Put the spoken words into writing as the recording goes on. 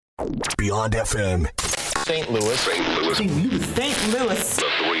Beyond FM. St. Louis. St. Louis. St. Louis. The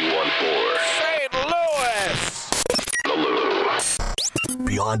 314. St. Louis. The Lou.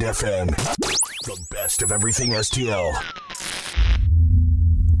 Beyond FM. The best of everything STL.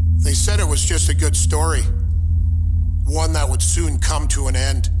 They said it was just a good story. One that would soon come to an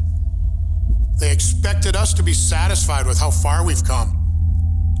end. They expected us to be satisfied with how far we've come.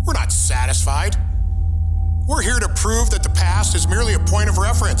 We're not satisfied. We're here to prove that the past is merely a point of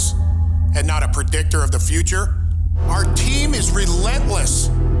reference and not a predictor of the future. Our team is relentless.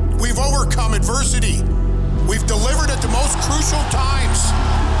 We've overcome adversity. We've delivered at the most crucial times.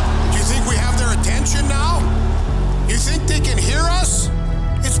 Do you think we have their attention now? You think they can hear us?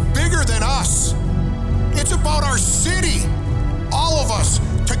 It's bigger than us. It's about our city. All of us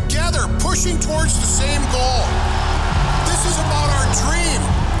together pushing towards the same goal. This is about our dream,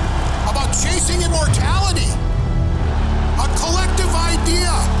 about chasing immortality. A collective idea,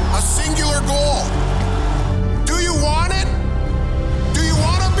 a singular goal. Do you want it? Do you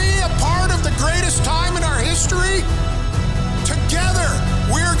want to be a part of the greatest time in our history? Together,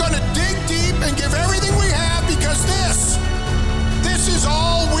 we are going to dig deep and give everything we have because this is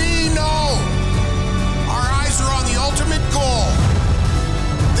all we know. Our eyes are on the ultimate goal.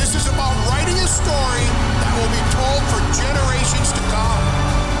 This is about writing a story that will be told for generations to come.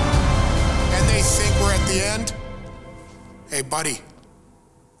 And they think we're at the end? Hey, buddy,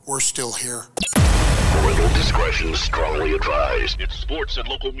 we're still here. Parental discretion strongly advised. It's sports and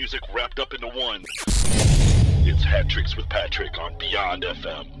local music wrapped up into one. It's Hattricks with Patrick on Beyond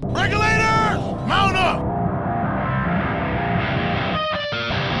FM. Regulator, mount up!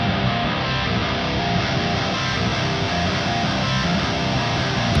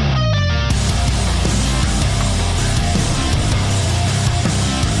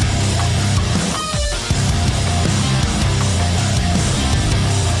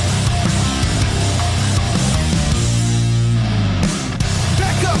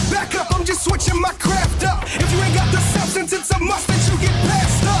 Back up, I'm just switching my craft up. If you ain't got the substance, it's a must that you get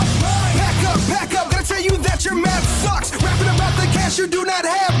passed up. Back up, gotta tell you that your math sucks. Rapping about the cash you do not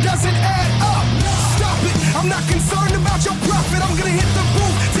have doesn't add up. Stop it, I'm not concerned about your profit. I'm gonna hit the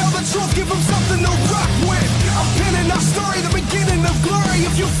booth, tell the truth, give them something to rock with. I'm pinning our story, the beginning of glory.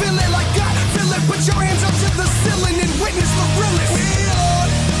 If you feel it like I feel it, put your hands up to the ceiling and witness the realest. We are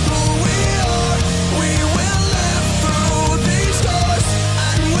who we are, we will live through these doors.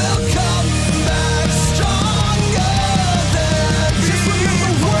 We'll come back stronger than just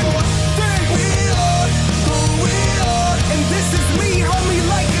remember one thing. We are who we are, and this is me, homie,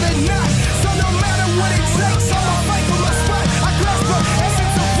 like it or not. So no matter what it takes, I'ma fight for my spot. I grasp the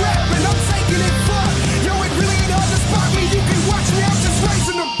essence of rap, and I'm taking it far. Yo, it really ain't hard to spot me. You can watch me, I'm just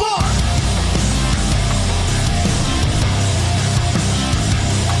raising the bar.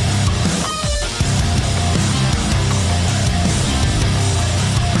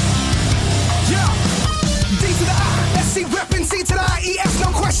 C reppin' C to the IES,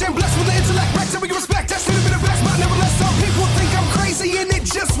 no question. Blessed with the intellect, back to we respect. That's a little bit of best, but nevertheless, some people think I'm crazy and it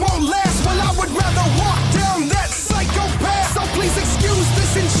just won't last. Well, I would rather walk down that psychopath. So please excuse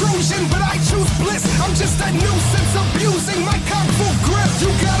this intrusion, but I choose bliss. I'm just a nuisance abusing my kung fu grip.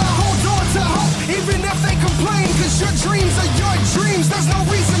 You gotta hold on to hope, even if they complain. Cause your dreams are your dreams, there's no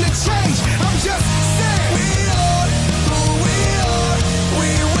reason to change. I'm just saying, we are who we are,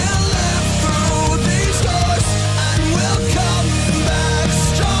 we will live through these doors. We'll come back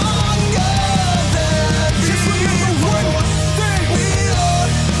stronger than just remember one thing. We are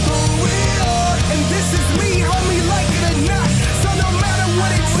who we are, and this is me, homie, like it or not. So no matter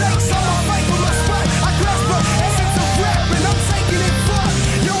what it takes, I'ma fight for my spot. I grasp the essence of rap, and I'm taking it far.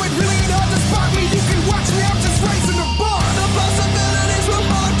 Yo, it really ain't hard to spot me. You can watch me, I'm just raising the bar. The possibilities will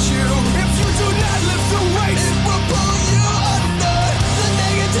haunt you if you do not live the race. It will pull you under. The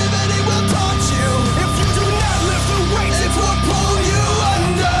negativity will taunt you if you do not live the race. It will pull you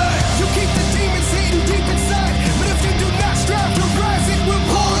under. You keep the demons hidden deep inside, but if you do not strive to rise, it will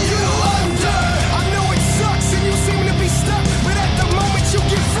pull you under. I know it sucks and you seem to be stuck, but at the moment you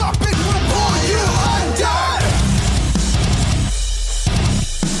give up, it will pull you under.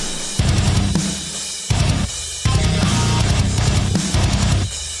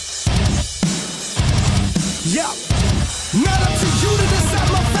 Yeah, not up to you to decide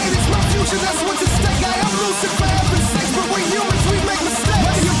my fate. It's my future, that's what's at stake. I am lucid for having sex, but we're humans, we make mistakes.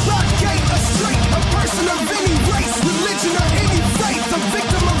 Whether you're rock, gay, a street, a person of any race, religion, or any faith, a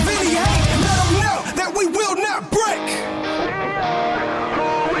victim of any hate, let them know that we will not break.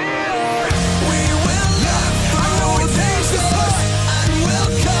 We will live through. I know it's dangerous, and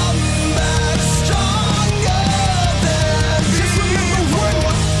we'll come back stronger than just remember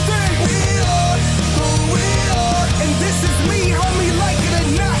one thing.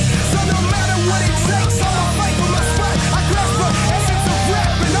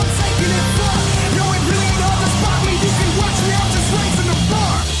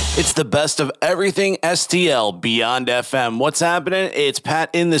 It's the best of everything STL Beyond FM. What's happening? It's Pat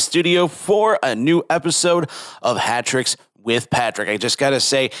in the studio for a new episode of Hattricks with Patrick. I just got to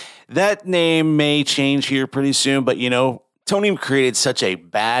say, that name may change here pretty soon, but Tony created such a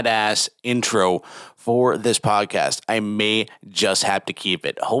badass intro for this podcast. I may just have to keep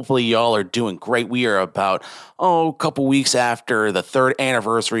it. Hopefully y'all are doing great. We are about, a couple weeks after the 3rd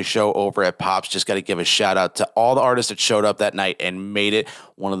anniversary show over at Pops. Just got to give a shout out to all the artists that showed up that night and made it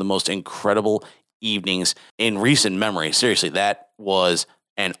one of the most incredible evenings in recent memory. Seriously, that was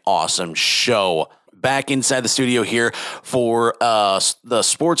an awesome show. Back inside the studio here for the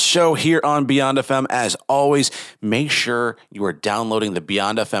sports show here on Beyond FM. As always, make sure you are downloading the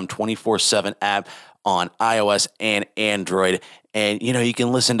Beyond FM 24/7 app on iOS and Android. And, you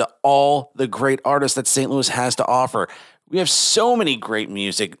can listen to all the great artists that St. Louis has to offer. We have so many great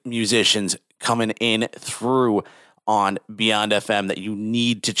musicians coming in through on Beyond FM that you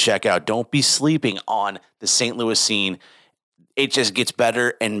need to check out. Don't be sleeping on the St. Louis scene. It just gets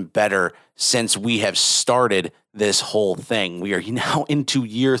better and better since we have started this whole thing. We are now into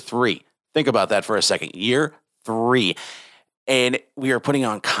year 3. Think about that for a second. Year 3. And we are putting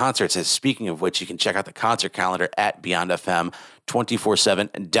on concerts. And speaking of which, you can check out the concert calendar at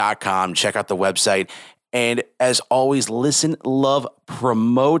beyondfm247.com. Check out the website. And as always, listen, love,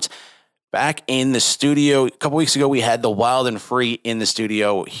 promote. Back in the studio, a couple weeks ago, we had the Wild and Free in the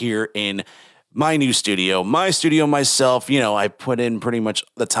studio here in my new studio. My studio myself, I put in pretty much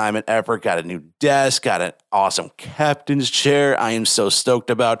the time and effort, got a new desk, got an awesome captain's chair I am so stoked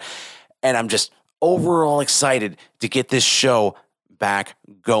about. And I'm just overall excited to get this show back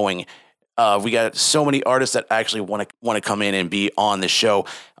going. We got so many artists that actually want to come in and be on the show.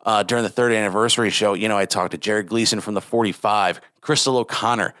 During the 3rd anniversary show, I talked to Jared Gleason from the 45, Crystal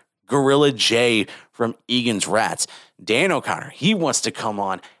O'Connor, Gorilla J from Egan's Rats, Dan O'Connor. He wants to come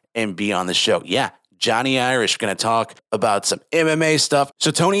on and be on the show. Yeah, Johnny Irish going to talk about some MMA stuff.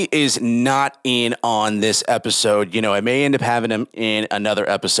 So Tony is not in on this episode. I may end up having him in another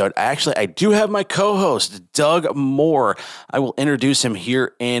episode. I do have my co-host, Doug Moore. I will introduce him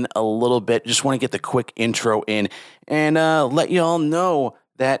here in a little bit. Just want to get the quick intro in and let you all know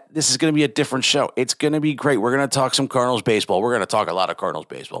that this is going to be a different show. It's going to be great. We're going to talk some Cardinals baseball. We're going to talk a lot of Cardinals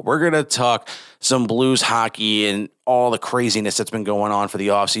baseball. We're going to talk some Blues hockey and all the craziness that's been going on for the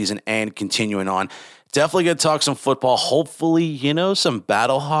offseason and continuing on. Definitely going to talk some football. Hopefully, some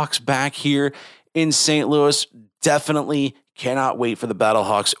Battlehawks back here in St. Louis. Definitely cannot wait for the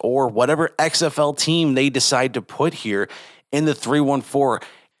Battlehawks or whatever XFL team they decide to put here in the 314.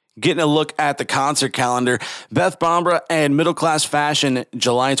 Getting a look at the concert calendar, Beth Bambara and Middle Class Fashion,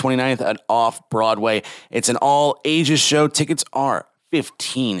 July 29th at Off Broadway. It's an all-ages show. Tickets are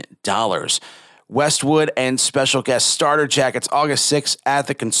 $15. Westwood and special guest starter jackets, August 6th at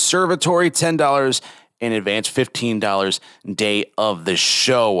the Conservatory, $10 in advance, $15 day of the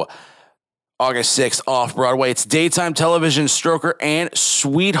show. August 6th, Off Broadway. It's daytime television, Stroker and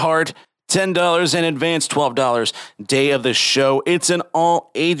Sweetheart, $10 in advance, $12 day of the show. It's an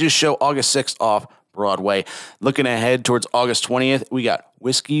all-ages show, August 6th, Off Broadway. Looking ahead towards August 20th, we got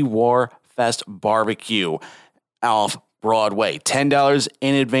Whiskey War Fest Barbecue, Off Broadway, $10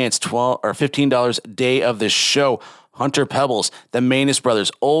 in advance, $15 day of the show. Hunter Pebbles, the Manus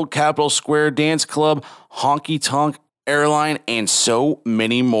Brothers, Old Capitol Square Dance Club, Honky Tonk Airline, and so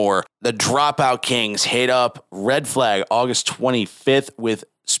many more. The Dropout Kings hit up Red Flag August 25th with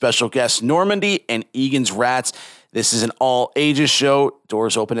special guests Normandy and Egan's Rats. This is an all-ages show.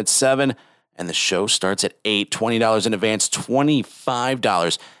 Doors open at 7, and the show starts at 8. $20 in advance,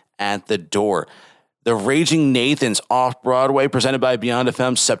 $25 at the door. The Raging Nathans Off Broadway, presented by Beyond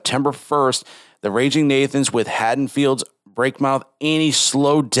FM, September 1st. The Raging Nathans with Haddonfield's Breakmouth, Annie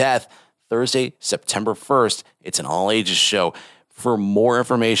Slow Death, Thursday, September 1st. It's an all-ages show. For more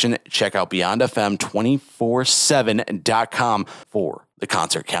information, check out beyondfm247.com for the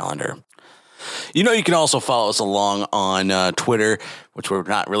concert calendar. You can also follow us along on Twitter, which we're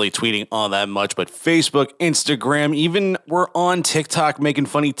not really tweeting all that much, but Facebook, Instagram, even we're on TikTok, making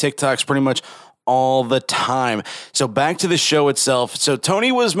funny TikToks pretty much all the time. So back to the show itself. So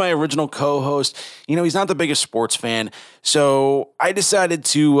Tony was my original co-host. He's not the biggest sports fan. So I decided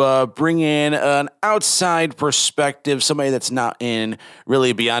to bring in an outside perspective, somebody that's not in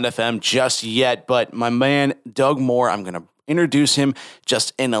really Beyond FM just yet. But my man, Doug Moore, I'm going to introduce him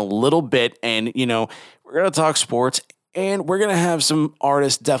just in a little bit. And, we're going to talk sports and we're going to have some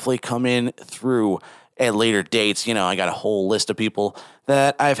artists definitely come in through at later dates. I got a whole list of people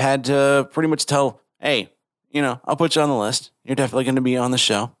that I've had to pretty much tell, hey, I'll put you on the list. You're definitely going to be on the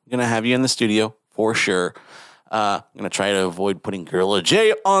show. I'm going to have you in the studio for sure. I'm going to try to avoid putting Gorilla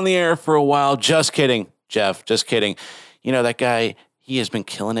J on the air for a while. Just kidding, Jeff. Just kidding. You know, that guy, he has been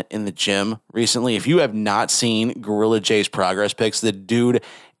killing it in the gym recently. If you have not seen Gorilla J's progress pics, the dude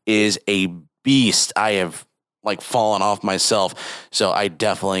is a beast. I have fallen off myself. So I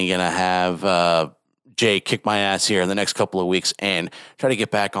definitely going to have Jay kick my ass here in the next couple of weeks and try to get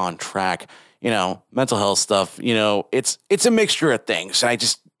back on track. You know, mental health stuff, you know, it's a mixture of things. I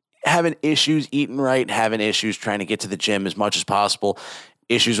just having issues eating right, having issues trying to get to the gym as much as possible,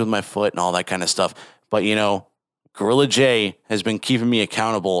 issues with my foot and all that kind of stuff. But, you know, Gorilla J has been keeping me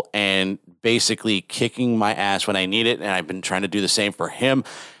accountable and basically kicking my ass when I need it. And I've been trying to do the same for him.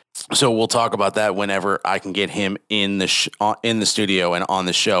 So we'll talk about that whenever I can get him in the studio and on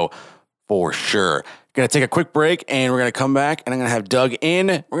the show for sure. Going to take a quick break and we're going to come back and I'm going to have Doug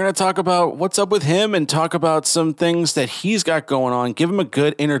in. We're going to talk about what's up with him and talk about some things that he's got going on, give him a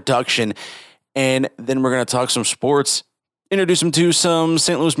good introduction, and then we're going to talk some sports, introduce him to some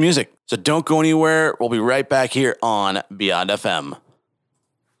St. Louis music. So don't go anywhere. We'll be right back here on Beyond FM.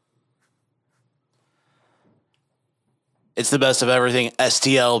 It's the best of everything,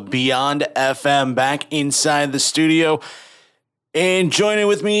 STL Beyond FM, back inside the studio. And joining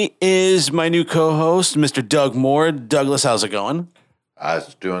with me is my new co-host, Mr. Doug Moore. Douglas, how's it going?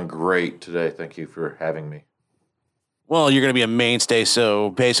 It's doing great today. Thank you for having me. Well, you're going to be a mainstay, so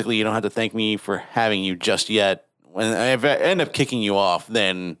basically you don't have to thank me for having you just yet. When I end up kicking you off,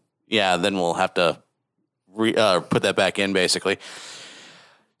 then we'll have to put that back in, basically.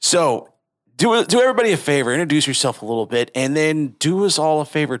 So do everybody a favor, introduce yourself a little bit, and then do us all a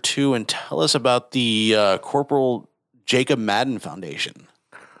favor, too, and tell us about the Corporal Jacob Madden Foundation.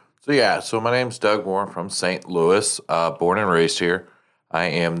 So my name's Doug Moore from St. Louis, born and raised here. I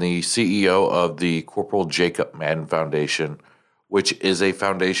am the CEO of the Corporal Jacob Madden Foundation, which is a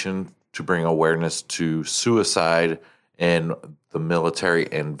foundation to bring awareness to suicide in the military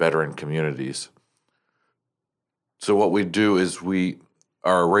and veteran communities. So what we do is we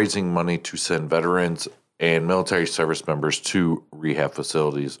are raising money to send veterans and military service members to rehab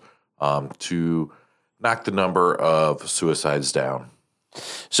facilities to knock the number of suicides down.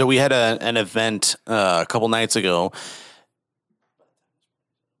 So we had an event a couple nights ago.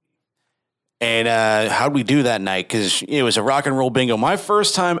 And how'd we do that night? Because it was a rock and roll bingo. My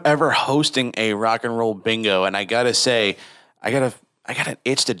first time ever hosting a rock and roll bingo. And I got to say, I got an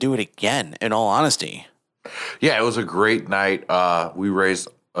itch to do it again, in all honesty. Yeah, it was a great night. We raised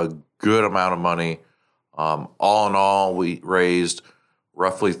a good amount of money. All in all, we raised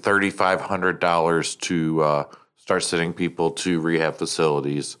roughly $3,500 to start sending people to rehab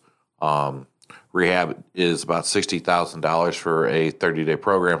facilities. Rehab is about $60,000 for a 30-day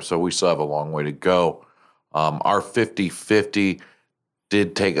program, so we still have a long way to go. Our 50-50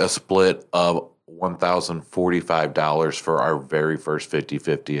 did take a split of $1,045 for our very first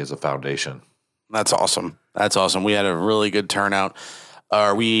 50-50 as a foundation. That's awesome. That's awesome. We had a really good turnout.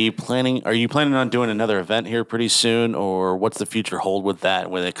 Are you planning on doing another event here pretty soon, or what's the future hold with that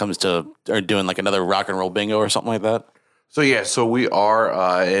when it comes to doing like another rock and roll bingo or something like that? So we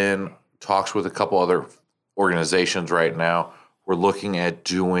are in talks with a couple other organizations right now. We're looking at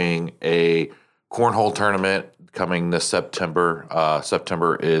doing a cornhole tournament coming this September.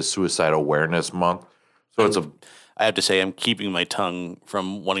 September is Suicide Awareness Month. So I have to say, I'm keeping my tongue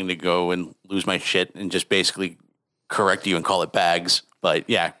from wanting to go and lose my shit and just basically correct you and call it bags. But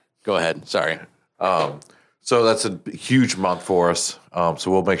yeah, go ahead. Sorry. So that's a huge month for us. So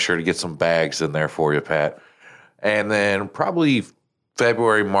we'll make sure to get some bags in there for you, Pat. And then probably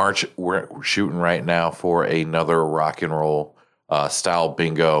February, March, we're shooting right now for another rock and roll style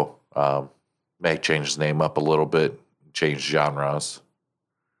bingo. May change the name up a little bit, change genres.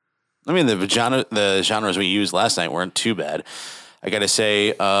 I mean, the genres we used last night weren't too bad. I got to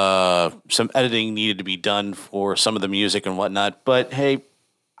say, some editing needed to be done for some of the music and whatnot. But hey,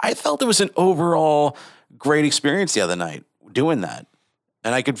 I felt it was an overall great experience the other night doing that.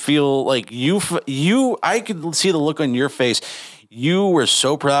 And I could feel like I could see the look on your face. You were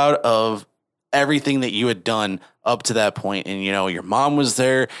so proud of everything that you had done up to that point. And, you know, your mom was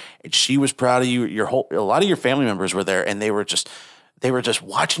there and she was proud of you. A lot of your family members were there and they were just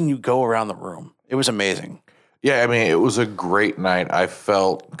watching you go around the room. It was amazing. Yeah, I mean, it was a great night. I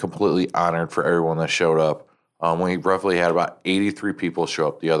felt completely honored for everyone that showed up. We roughly had about 83 people show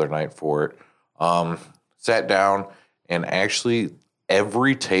up the other night for it. Sat down, and actually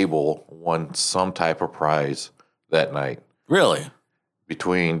every table won some type of prize that night. Really?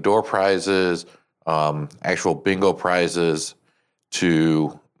 Between door prizes, actual bingo prizes,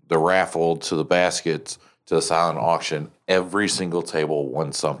 to the raffle, to the baskets, to the silent auction, every single table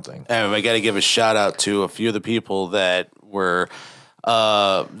won something. And I got to give a shout out to a few of the people that were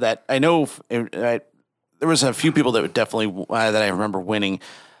that I know. There was a few people that would definitely that I remember winning.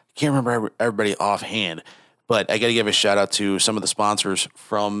 Can't remember everybody offhand, but I got to give a shout out to some of the sponsors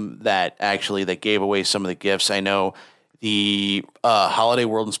from that gave away some of the gifts. I know the Holiday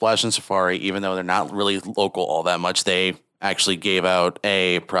World and Splash and Safari, even though they're not really local all that much, they actually gave out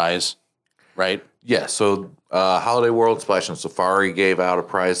a prize, right? Yeah, so Holiday World, Splash and Safari gave out a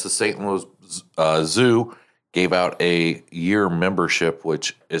prize. The St. Louis Zoo gave out a year membership,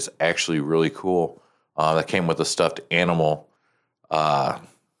 which is actually really cool. That came with a stuffed animal.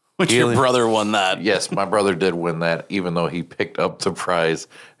 Which your brother won that. Yes, my brother did win that, even though he picked up the prize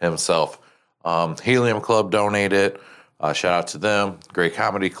himself. Helium Club donated. Shout out to them. Great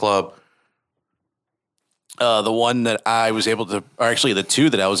Comedy Club. The one that I was able to, or actually the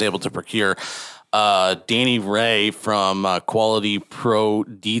two that I was able to procure, Danny Ray from Quality Pro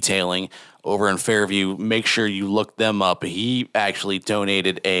Detailing over in Fairview. Make sure you look them up. He actually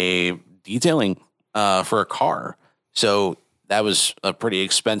donated a detailing for a car. So that was a pretty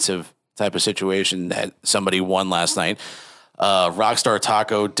expensive type of situation that somebody won last night. Rockstar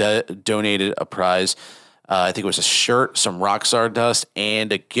Taco donated a prize. I think it was a shirt, some Rockstar dust,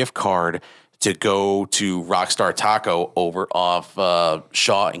 and a gift card to go to Rockstar Taco over off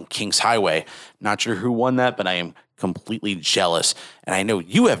Shaw and Kings Highway. Not sure who won that, but I am completely jealous. And I know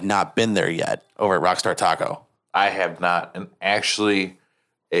you have not been there yet over at Rockstar Taco. I have not. And actually,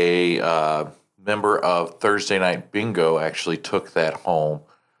 a member of Thursday Night Bingo actually took that home.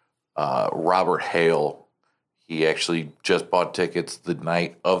 Robert Hale, he actually just bought tickets the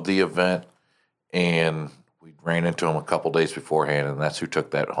night of the event, and we ran into him a couple days beforehand, and that's who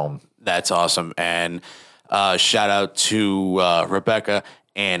took that home. That's awesome. And shout out to Rebecca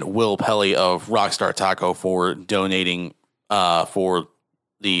and Will Pelly of Rockstar Taco for donating for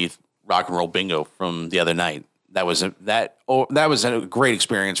the rock and roll bingo from the other night. That was a great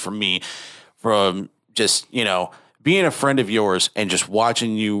experience for me, from just, being a friend of yours and just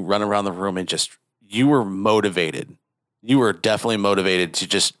watching you run around the room, and just, you were motivated. You were definitely motivated to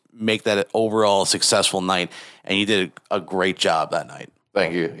just make that an overall successful night, and you did a great job that night.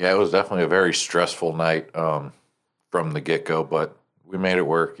 Thank you. Yeah, it was definitely a very stressful night from the get-go, but we made it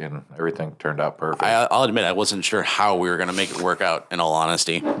work, and everything turned out perfect. I'll admit I wasn't sure how we were going to make it work out, in all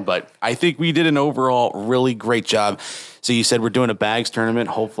honesty, but I think we did an overall really great job. So you said we're doing a bags tournament,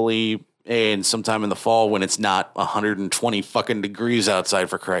 hopefully, and sometime in the fall when it's not 120 fucking degrees outside,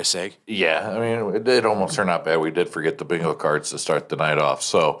 for Christ's sake. Yeah, I mean, it did almost turn out bad. We did forget the bingo cards to start the night off,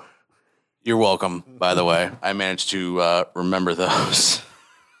 so. You're welcome, by the way. I managed to remember those.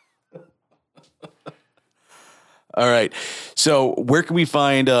 All right. So where can we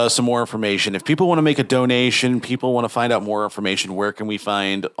find some more information? If people want to make a donation, people want to find out more information, where can we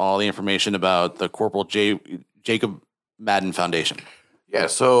find all the information about the Corporal Jacob Madden Foundation? Yeah,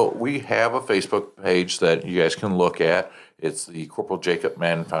 so we have a Facebook page that you guys can look at. It's the Corporal Jacob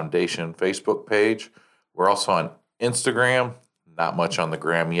Madden Foundation Facebook page. We're also on Instagram, not much on the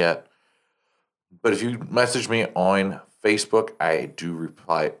gram yet. But if you message me on Facebook, I do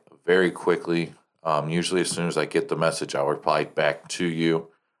reply very quickly. Usually as soon as I get the message, I'll reply back to you.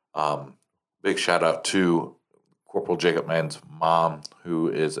 Big shout out to Corporal Jacob Madden's mom, who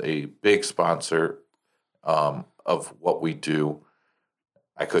is a big sponsor of what we do.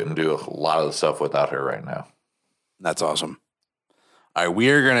 I couldn't do a lot of the stuff without her right now. That's awesome. All right, we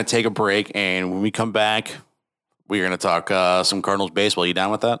are going to take a break, and when we come back, we're going to talk some Cardinals baseball. You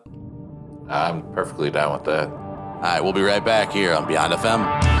down with that? I'm perfectly down with that. All right, we'll be right back here on Beyond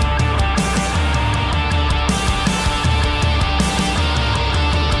FM.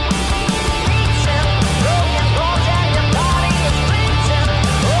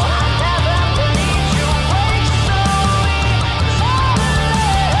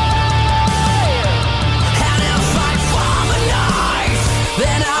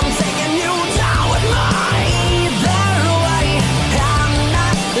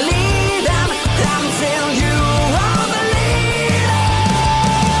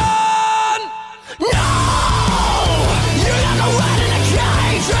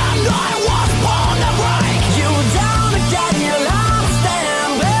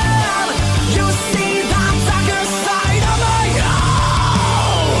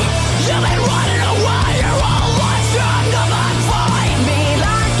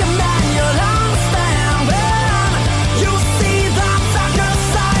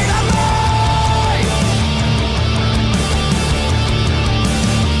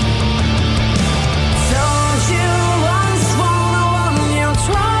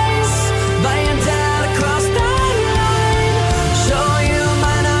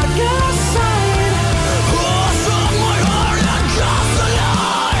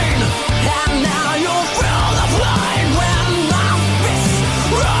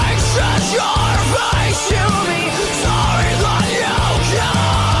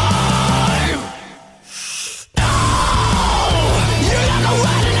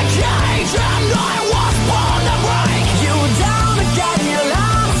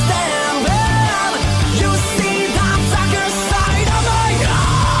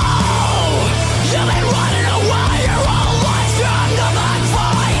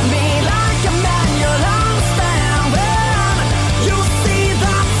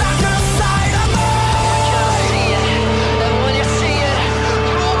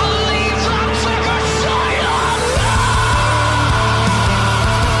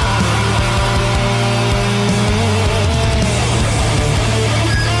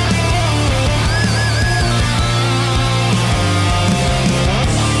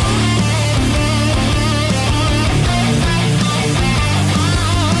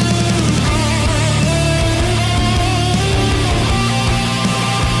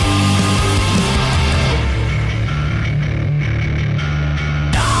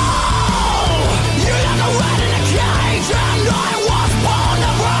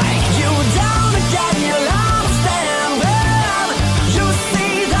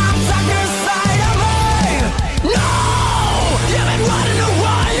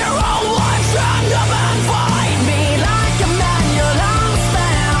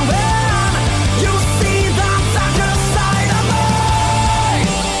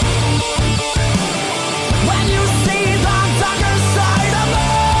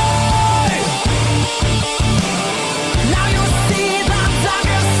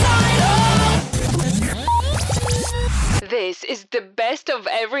 is the best of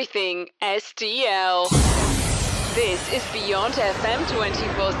everything STL. This is Beyond FM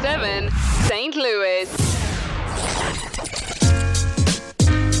 24/7, St. Louis.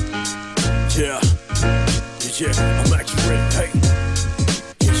 Yeah, I'm accurate, hey.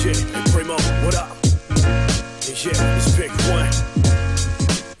 Hey Primo, what up? Yeah, let's pick one.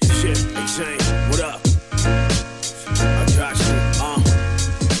 Hey Jane, what up? I got you,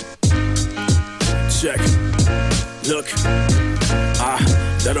 check. Look,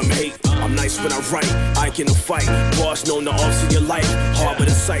 let them hate. I'm nice when I write, I can fight. Boss known the odds of your life. Harbor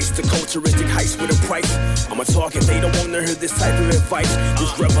the sights, the culturistic heights with a price. I'm a target, they don't wanna hear this type of advice.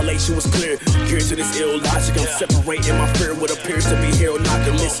 This revelation was clear, geared to this ill logic. I'm separating my fear, what appears to be here, not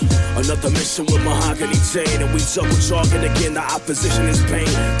to miss. Another mission with mahogany chain, and we juggle jogging again. The opposition is pain,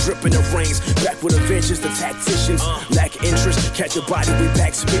 dripping the reins. Back with a vengeance, the tacticians lack interest. Catch a body, we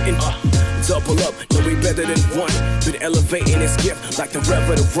back spitting. Double up, no we better than one. Been elevating this gift like the rev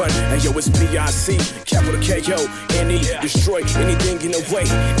of the run. And yo, it's B.I.C. capital K.O. N.E. Destroy anything in the way.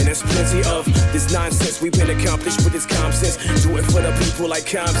 And there's plenty of this nonsense we've been accomplished with this calm sense. Do it for the people like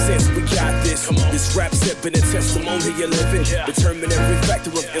common sense. We got this. This rap set been a testimony you're living. Determine every factor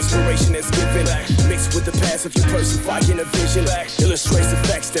of inspiration that's given. Mixed with the past of your persifying a vision. Illustrates the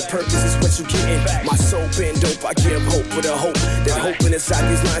facts that purpose is what you're getting. My soul been dope, I give hope with a hope. That hoping inside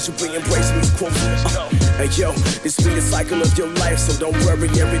these lines you'll be embracing these quotes. Hey yo, this be the cycle of your life, so don't worry,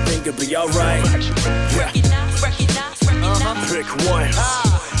 everything will be alright. Recognize. Pick one.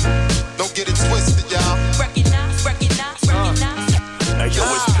 Don't get it twisted, y'all. Recognize. Hey yo,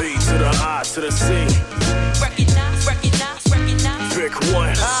 it's P to the I to the C. Recognize. Pick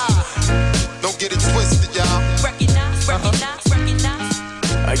one. Don't get it twisted, y'all. Recognize.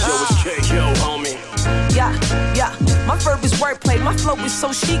 Hey yo, it's K.O. homie. Yeah, my verb is wordplay, my flow is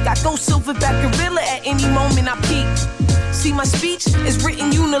so chic. I go silverback gorilla at any moment I peak. See, my speech is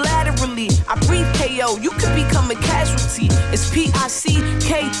written unilaterally. I breathe KO, you could become a casualty. It's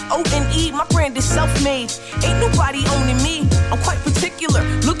P-I-C-K-O-N-E, my brand is self-made. Ain't nobody owning me, I'm quite particular.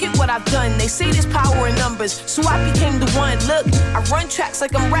 Look at what I've done, they say there's power in numbers, so I became the one. Look, I run tracks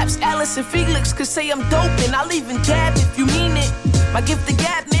like I'm Raps, Alice and Felix could say I'm dope, and I'll even dab if you mean it. My gift the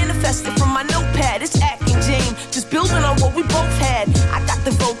gap manifested from my notepad. It's acting Jane, just building on what we both had. I got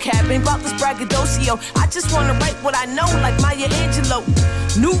the vocab, ain't about this braggadocio. I just wanna write what I know like Maya Angelou.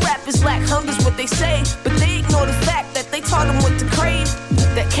 New rappers lack hunger's what they say, but they ignore the fact that they taught them what to crave.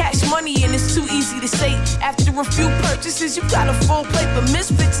 That cash money and it's too easy to say. After a few purchases, you got a full plate, but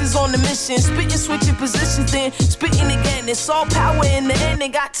Misfits is on the mission. Spitting, switching positions, then spitting again. It's all power in the end.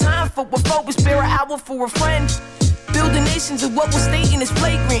 Ain't got time for what folks spare an hour for a friend. Building nations of what we're stating is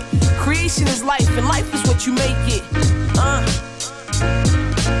flagrant. Creation is life, and life is what you make it.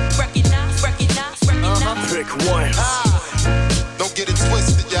 Recognize. Pick one. Don't get it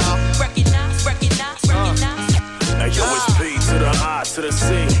twisted, y'all. Recognize. Hey yo, it's P to the I to the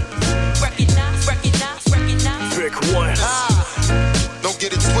C. Recognize. Pick one. Don't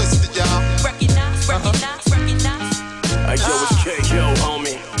get it twisted, y'all. Recognize. Hey yo, it's K.O.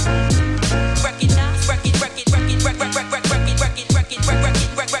 homie.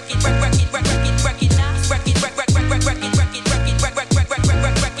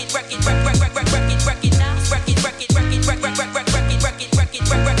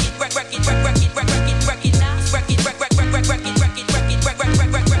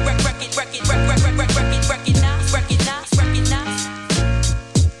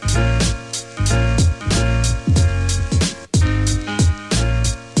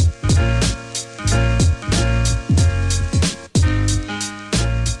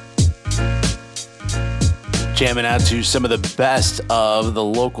 Jamming out to some of the best of the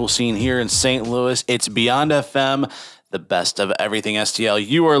local scene here in St. Louis. It's Beyond FM, the best of everything STL.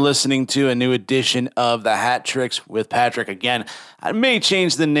 You are listening to a new edition of the Hattricks with Patrick. Again, I may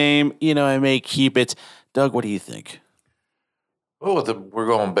change the name, I may keep it. Doug, what do you think? Well, we're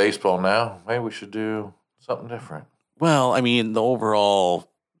going baseball now. Maybe we should do something different. Well, I mean, the overall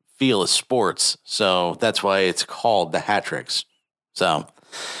feel is sports, so that's why it's called the Hattricks. So...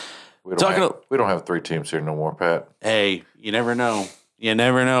 We don't have three teams here no more, Pat. Hey, you never know. You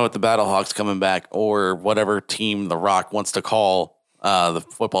never know if the Battlehawks coming back or whatever team The Rock wants to call the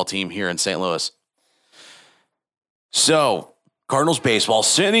football team here in St. Louis. So, Cardinals baseball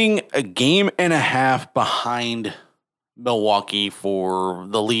sitting a game and a half behind Milwaukee for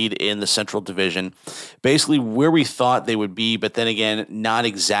the lead in the Central Division. Basically where we thought they would be, but then again, not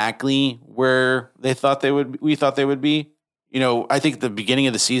exactly where we thought they would be. I think at the beginning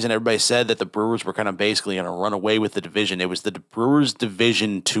of the season, everybody said that the Brewers were kind of basically going to run away with the division. It was the Brewers'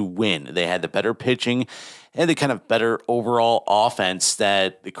 division to win. They had the better pitching. and the kind of better overall offense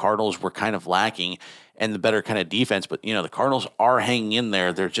that the Cardinals were kind of lacking, and the better kind of defense. But, the Cardinals are hanging in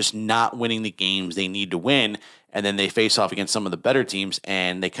there. They're just not winning the games they need to win. And then they face off against some of the better teams,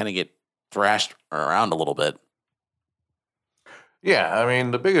 and they kind of get thrashed around a little bit. Yeah, I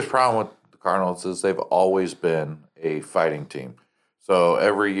mean, the biggest problem with the Cardinals is they've always been a fighting team. So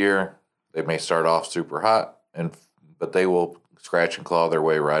every year they may start off super hot, but they will scratch and claw their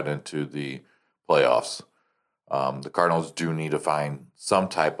way right into the playoffs. The Cardinals do need to find some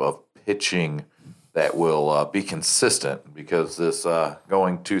type of pitching that will be consistent, because this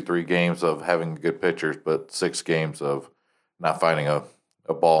going 2-3 games of having good pitchers, but 6 games of not finding a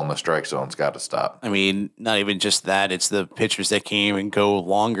ball in the strike zone's got to stop. I mean, not even just that. It's the pitchers that can't even go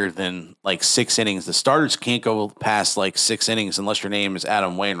longer than like 6 innings. The starters can't go past like 6 innings unless your name is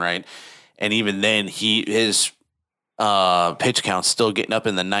Adam Wainwright. And even then, his pitch count's still getting up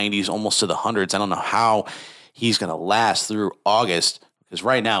in the 90s, almost to the hundreds. I don't know how he's going to last through August, because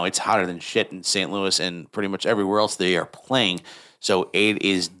right now it's hotter than shit in St. Louis and pretty much everywhere else they are playing. So it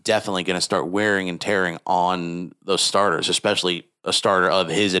is definitely going to start wearing and tearing on those starters, especially a starter of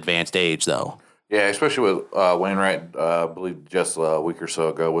his advanced age, though. Yeah, especially with Wainwright, I believe just a week or so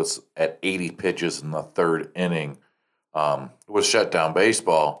ago, was at 80 pitches in the 3rd inning. It was shutdown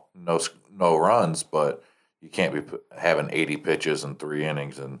baseball, no runs, but you can't be having 80 pitches in 3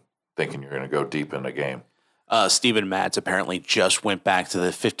 innings and thinking you're going to go deep in the game. Steven Matz apparently just went back to the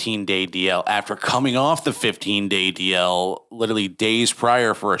 15-day DL after coming off the 15-day DL literally days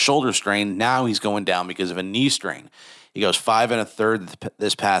prior for a shoulder strain. Now he's going down because of a knee strain. He goes 5 1/3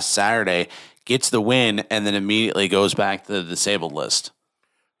 this past Saturday, gets the win, and then immediately goes back to the disabled list.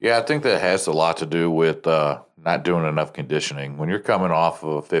 Yeah, I think that has a lot to do with not doing enough conditioning. When you're coming off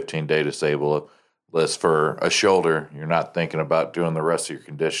of a 15-day disabled list for a shoulder, you're not thinking about doing the rest of your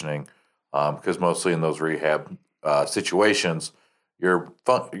conditioning, because mostly in those rehab situations, your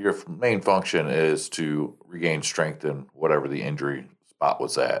main function is to regain strength in whatever the injury spot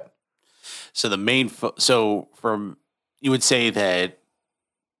was at. So you would say that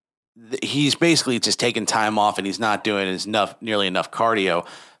he's basically just taking time off and he's not doing nearly enough cardio.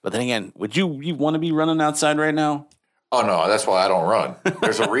 But then again, would you want to be running outside right now? Oh, no, that's why I don't run.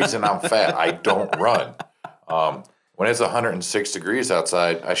 There's a reason I'm fat. I don't run. When it's 106 degrees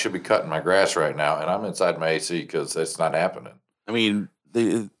outside, I should be cutting my grass right now, and I'm inside my AC because it's not happening. I mean,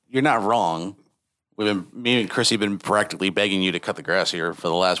 you're not wrong. Me and Chrissy have been practically begging you to cut the grass here for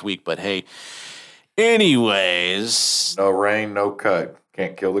the last week, but hey, anyways. No rain, no cut.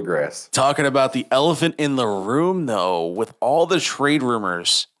 Can't kill the grass. Talking about the elephant in the room, though, with all the trade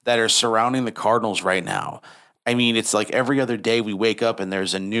rumors that are surrounding the Cardinals right now. I mean, it's like every other day we wake up and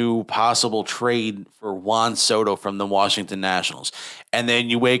there's a new possible trade for Juan Soto from the Washington Nationals. And then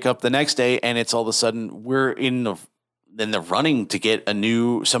you wake up the next day and it's all of a sudden we're in the running to get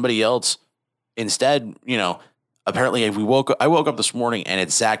somebody else instead. Apparently I woke up this morning and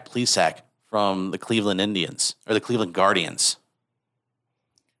it's Zach Plesac from the Cleveland Indians or the Cleveland Guardians.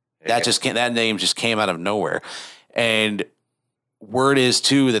 That name just came out of nowhere. And word is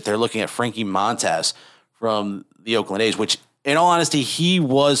too that they're looking at Frankie Montas from the Oakland A's, which in all honesty, he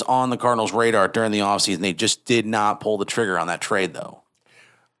was on the Cardinals' radar during the offseason. They just did not pull the trigger on that trade, though.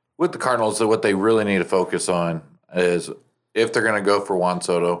 With the Cardinals, what they really need to focus on is if they're going to go for Juan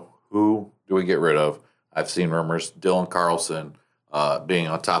Soto, who do we get rid of? I've seen rumors, Dylan Carlson being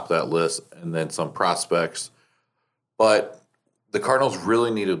on top of that list, and then some prospects. But the Cardinals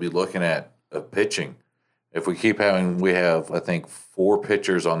really need to be looking at pitching. If we we have, I think, 4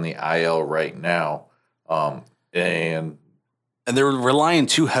 pitchers on the IL right now. And they're relying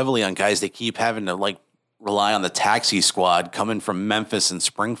too heavily on guys. They keep having to rely on the taxi squad coming from Memphis and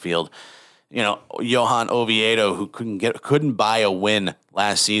Springfield. Johan Oviedo, who couldn't buy a win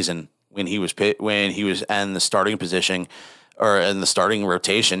last season when he was in the starting position or in the starting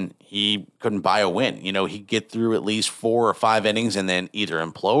rotation. He couldn't buy a win. He'd get through at least 4 or 5 innings and then either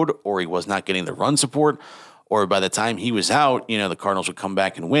implode or he was not getting the run support, or by the time he was out, the Cardinals would come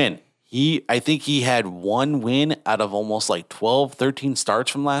back and win. I think he had 1 win out of almost 12, 13 starts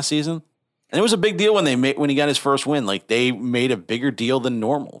from last season. And it was a big deal when he got his first win. They made a bigger deal than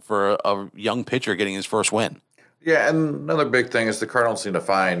normal for a young pitcher getting his first win. Yeah, and another big thing is the Cardinals need to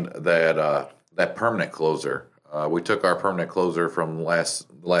find that permanent closer. We took our permanent closer from the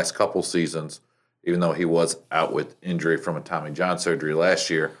last couple seasons, even though he was out with injury from a Tommy John surgery last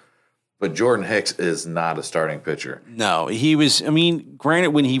year. But Jordan Hicks is not a starting pitcher. No, he was. I mean, granted,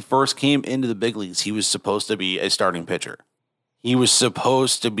 when he first came into the big leagues, he was supposed to be a starting pitcher. And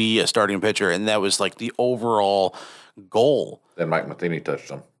that was the overall goal. Then Mike Matheny touched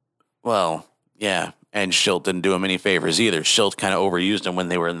him. Well, Yeah, and Schilt didn't do him any favors either. Schilt kind of overused him when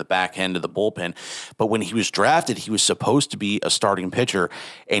they were in the back end of the bullpen. But when he was drafted, he was supposed to be a starting pitcher,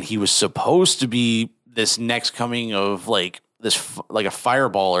 and he was supposed to be this next coming of like a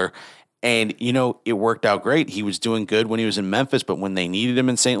fireballer. And, it worked out great. He was doing good when he was in Memphis, but when they needed him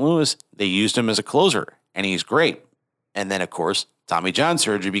in St. Louis, they used him as a closer, and he's great. And then, of course, Tommy John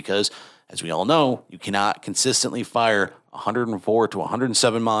surgery, because, as we all know, you cannot consistently fire 104 to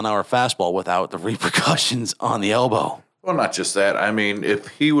 107 mile an hour fastball without the repercussions on the elbow. Well, not just that. I mean, if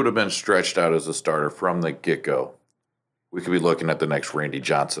he would have been stretched out as a starter from the get-go, we could be looking at the next Randy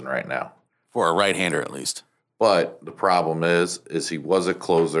Johnson right now. For a right-hander, at least. But the problem is he was a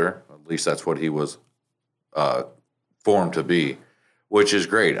closer. At least that's what he was formed to be, which is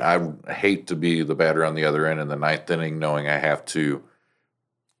great. I hate to be the batter on the other end in the ninth inning, knowing I have to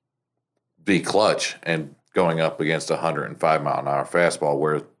be clutch and going up against a 105 mile an hour fastball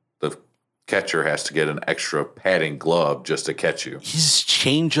where the catcher has to get an extra padding glove just to catch you. His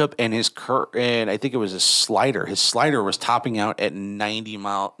changeup and and I think it was his slider. His slider was topping out at 90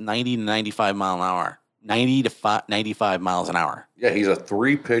 to 95 mile an hour. 90 to 95 miles an hour. Yeah, he's a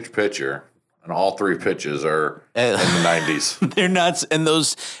 3-pitch pitcher, and all 3 pitches are in the 90s. They're nuts, and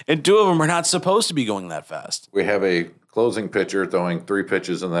 2 of them are not supposed to be going that fast. We have a closing pitcher throwing 3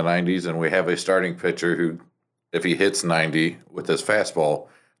 pitches in the 90s, and we have a starting pitcher who, if he hits 90 with his fastball,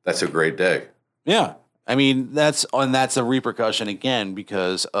 that's a great day. Yeah, I mean that's a repercussion again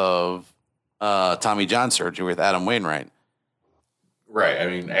because of Tommy John surgery with Adam Wainwright. Right. I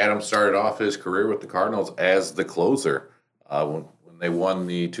mean, Adam started off his career with the Cardinals as the closer. When they won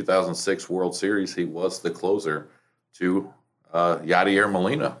the 2006 World Series, he was the closer to Yadier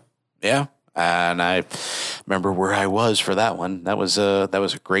Molina. Yeah, and I remember where I was for that one. That was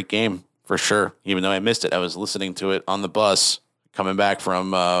a great game for sure. Even though I missed it, I was listening to it on the bus coming back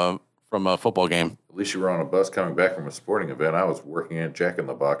from a football game. At least you were on a bus coming back from a sporting event. I was working at Jack in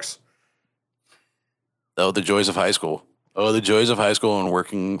the Box. Oh, the joys of high school. Oh, the joys of high school and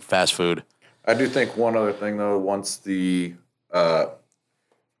working fast food. I do think one other thing, though, once the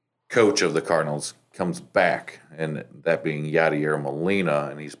coach of the Cardinals comes back, and that being Yadier Molina,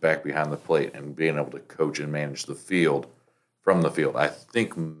 and he's back behind the plate and being able to coach and manage the field from the field, I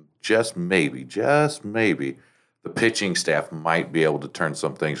think just maybe, the pitching staff might be able to turn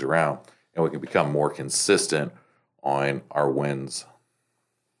some things around, and we can become more consistent on our wins.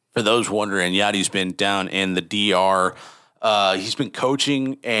 For those wondering, Yadi's been down in the DR. He's been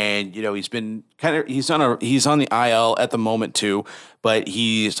coaching, and he's been he's on the IL at the moment too, but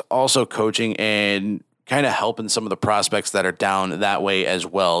he's also coaching and kind of helping some of the prospects that are down that way as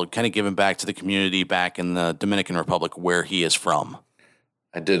well, kind of giving back to the community back in the Dominican Republic where he is from.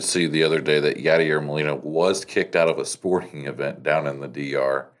 I did see the other day that Yadier Molina was kicked out of a sporting event down in the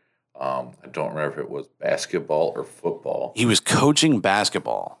DR. I don't remember if it was basketball or football. He was coaching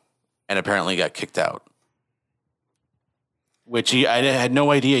basketball and apparently got kicked out. Which I had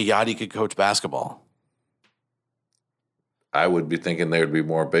no idea Yadi could coach basketball. I would be thinking there would be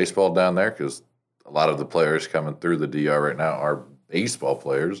more baseball down there because a lot of the players coming through the DR right now are baseball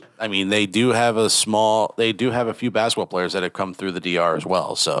players. I mean, they do have a few basketball players that have come through the DR as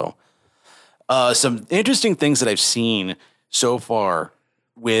well. So some interesting things that I've seen so far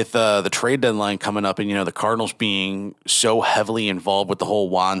with the trade deadline coming up and, the Cardinals being so heavily involved with the whole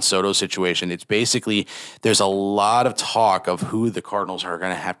Juan Soto situation. It's basically there's a lot of talk of who the Cardinals are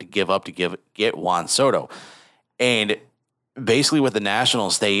going to have to give up to get Juan Soto. And basically with the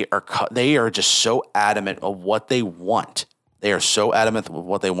Nationals, they are just so adamant of what they want. They are so adamant of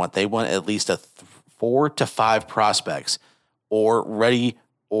what they want. They want at least 4 to 5 prospects or ready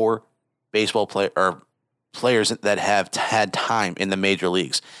or baseball player or players that have had time in the major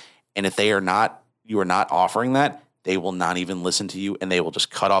leagues. And if you are not offering that, they will not even listen to you and they will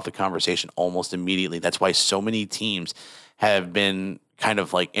just cut off the conversation almost immediately. That's why so many teams have been kind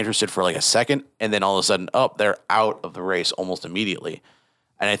of like interested for like a second and then all of a sudden, they're out of the race almost immediately.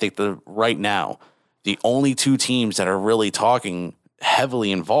 And I think right now, the only 2 teams that are really talking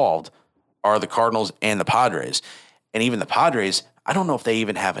heavily involved are the Cardinals and the Padres. And even the Padres, I don't know if they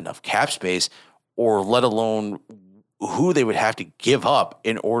even have enough cap space or let alone who they would have to give up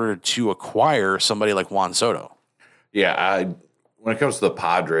in order to acquire somebody like Juan Soto. Yeah, when it comes to the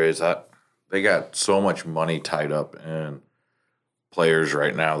Padres, they got so much money tied up in players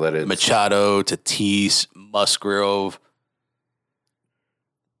right now that it's Machado, Tatis, Musgrove.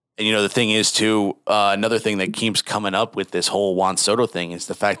 And, the thing is, too, another thing that keeps coming up with this whole Juan Soto thing is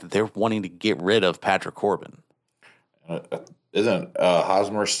the fact that they're wanting to get rid of Patrick Corbin. Isn't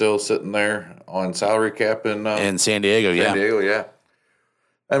Hosmer still sitting there on salary cap in San Diego? San Diego, yeah.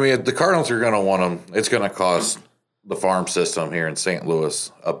 I mean, if the Cardinals are going to want him, it's going to cost the farm system here in St.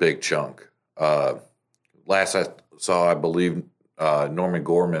 Louis a big chunk. Last I saw, I believe Norman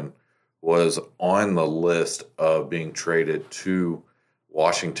Gorman was on the list of being traded to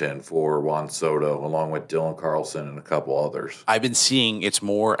Washington for Juan Soto, along with Dylan Carlson and a couple others. I've been seeing it's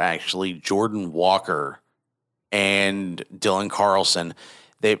more actually Jordan Walker and Dylan Carlson.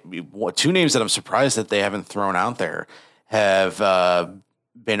 Two names that I'm surprised that they haven't thrown out there have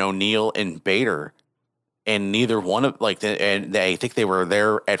been O'Neill and Bader, and neither one of I think they were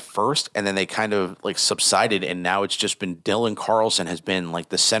there at first, and then they kind of like subsided, and now it's just been Dylan Carlson has been like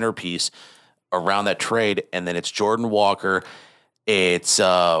the centerpiece around that trade, and then it's Jordan Walker, it's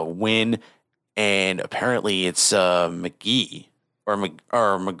Wynn, and apparently it's McGee or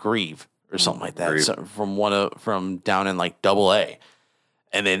McGreeve or something like that, so from down in like Double-A.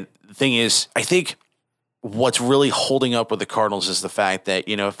 And then the thing is, I think what's really holding up with the Cardinals is the fact that,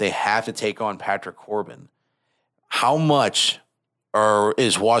 if they have to take on Patrick Corbin, how much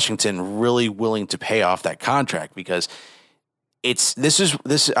is Washington really willing to pay off that contract? Because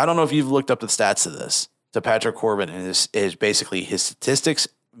this I don't know if you've looked up the stats of this to Patrick Corbin, and is basically his statistics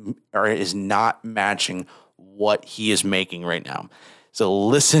is not matching what he is making right now. So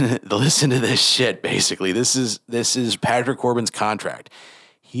listen to this shit. Basically, this is Patrick Corbin's contract.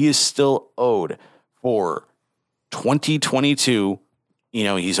 He is still owed for 2022.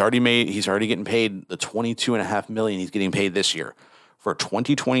 He's already getting paid the $22.5 million he's getting paid this year. For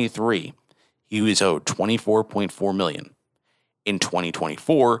 2023, he was owed $24.4 million. In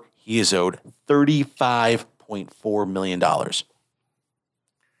 2024, he is owed $35.4 million. I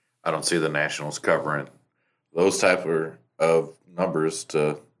don't see the Nationals covering those type of numbers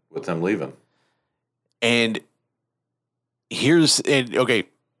with him leaving. And okay.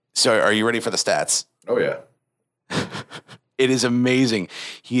 So are you ready for the stats? Oh yeah. It is amazing.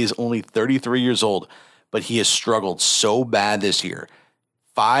 He is only 33 years old, but he has struggled so bad this year.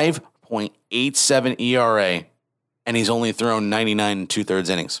 5.87 ERA, and he's only thrown 99 2/3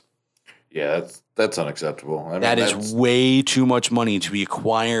 innings. Yeah, that's unacceptable. I mean, that is way too much money to be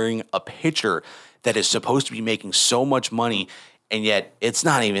acquiring a pitcher that is supposed to be making so much money, and yet it's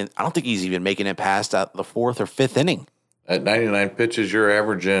not even. I don't think he's even making it past the fourth or fifth inning. At 99 pitches, you're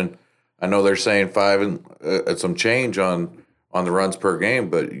averaging. I know they're saying 5 and some change on the runs per game,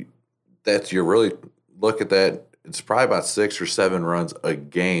 but you really look at that. It's probably about 6 or 7 runs a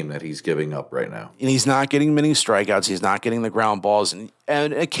game that he's giving up right now. And he's not getting many strikeouts. He's not getting the ground balls. And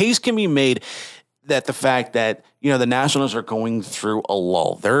a case can be made that the fact that, the Nationals are going through a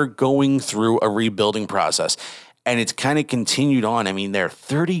lull. They're going through a rebuilding process. And it's kind of continued on. I mean, they're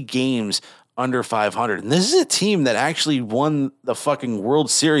 30 games under 500. And this is a team that actually won the fucking World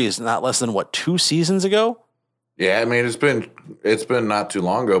Series not less than, 2 seasons ago? Yeah, I mean, it's been not too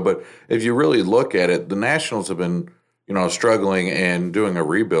long ago, but if you really look at it, the Nationals have been, struggling and doing a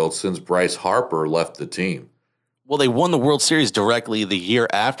rebuild since Bryce Harper left the team. Well, they won the World Series directly the year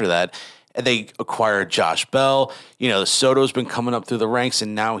after that, and they acquired Josh Bell. Soto's been coming up through the ranks,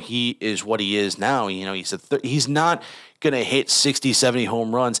 and now he is what he is now. He's not going to hit 60, 70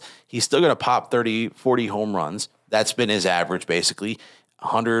 home runs. He's still going to pop 30, 40 home runs. That's been his average, basically,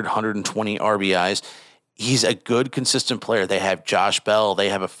 100, 120 RBIs. He's a good, consistent player. They have Josh Bell. They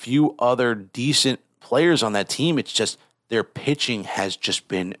have a few other decent players on that team. It's just their pitching has just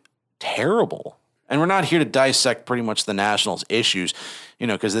been terrible. And we're not here to dissect pretty much the Nationals' issues,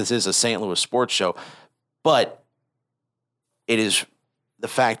 because this is a St. Louis sports show. But it is the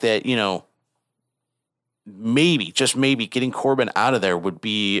fact that, maybe, just maybe, getting Corbin out of there would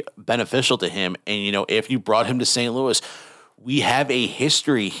be beneficial to him. And, if you brought him to St. Louis, we have a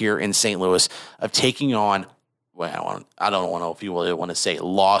history here in St. Louis of taking on, well, I don't know if you really want to say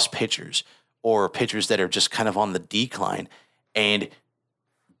lost pitchers or pitchers that are just kind of on the decline. And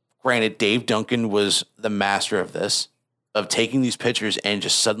granted, Dave Duncan was the master of this, of taking these pitchers and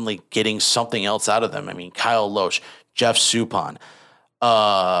just suddenly getting something else out of them. I mean, Kyle Loesch, Jeff Suppan,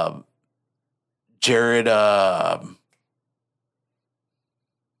 Jared. I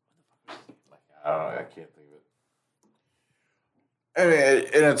can't think of it. I mean,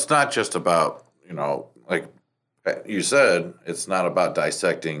 and it's not just about, like you said, it's not about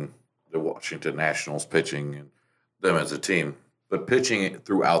dissecting the Washington Nationals pitching and them as a team, but pitching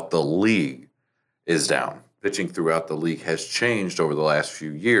throughout the league is down. Pitching throughout the league has changed over the last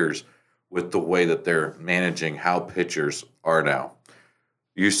few years with the way that they're managing how pitchers are now.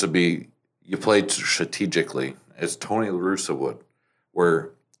 It used to be you played strategically, as Tony La Russa would, where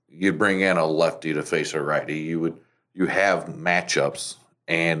you'd bring in a lefty to face a righty. You have matchups,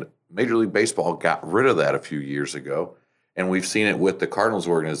 and Major League Baseball got rid of that a few years ago, And we've seen it with the Cardinals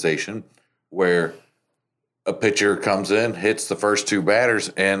organization where a pitcher comes in, hits the first two batters,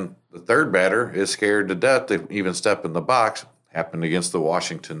 and the third batter is scared to death to even step in the box. Happened against the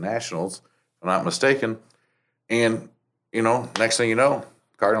Washington Nationals, if I'm not mistaken. And, next thing you know,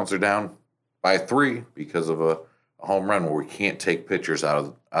 Cardinals are down by 3 because of a home run where we can't take pitchers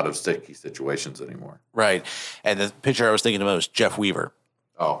out of sticky situations anymore. Right. And the pitcher I was thinking about was Jeff Weaver.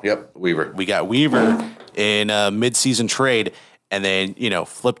 Oh, yep, Weaver. We got Weaver in a midseason trade and then,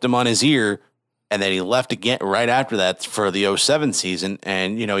 flipped him on his ear. And then he left again right after that for the 2007 season.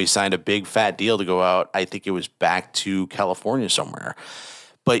 And, he signed a big fat deal to go out. I think it was back to California somewhere.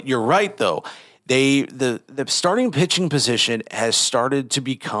 But you're right, though. The starting pitching position has started to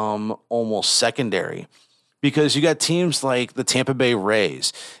become almost secondary because you got teams like the Tampa Bay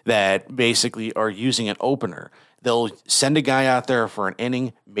Rays that basically are using an opener. They'll send a guy out there for an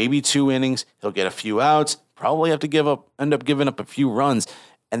inning, maybe 2 innings. He'll get a few outs, probably have to end up giving up a few runs.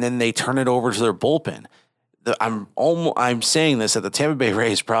 And then they turn it over to their bullpen. I'm saying this that the Tampa Bay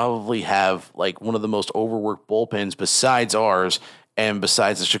Rays probably have like one of the most overworked bullpens besides ours and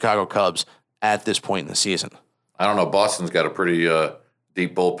besides the Chicago Cubs at this point in the season. I don't know. Boston's got a pretty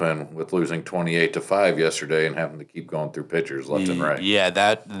deep bullpen with losing 28-5 yesterday and having to keep going through pitchers left and right. Yeah,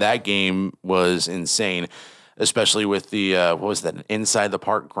 that game was insane, especially with the what was that, an inside the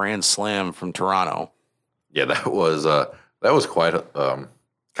park grand slam from Toronto. Yeah, that was quite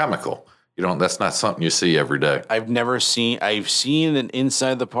comical. That's not something you see every day. I've seen an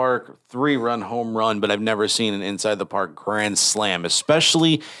inside the park 3-run home run, but I've never seen an inside the park grand slam,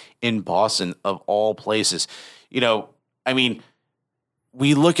 especially in Boston of all places. We were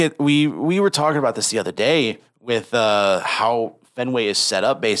talking about this the other day with how Fenway is set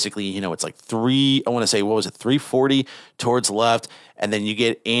up. Basically, it's like 340 towards left. And then you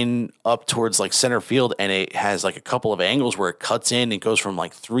get in up towards like center field, and it has like a couple of angles where it cuts in and goes from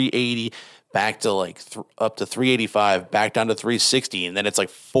like 380 back to like up to 385, back down to 360, and then it's like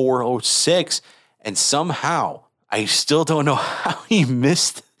 406. And somehow, I still don't know how he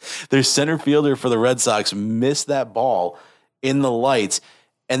missed. Their center fielder for the Red Sox missed that ball in the lights.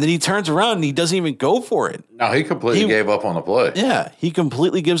 And then he turns around and he doesn't even go for it. No, he completely gave up on the play. Yeah, he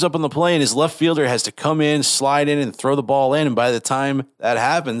completely gives up on the play, and his left fielder has to come in, slide in, and throw the ball in. And by the time that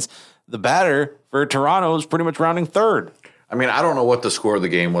happens, the batter for Toronto is pretty much rounding third. I don't know what the score of the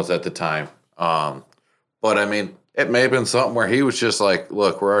game was at the time. But, it may have been something where he was just like,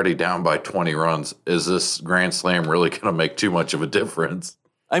 look, we're already down by 20 runs. Is this grand slam really going to make too much of a difference?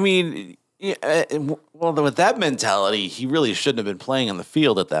 Well, with that mentality, he really shouldn't have been playing on the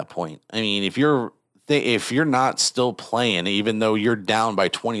field at that point. If you're not still playing, even though you're down by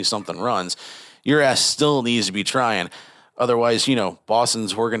 20-something runs, your ass still needs to be trying. Otherwise,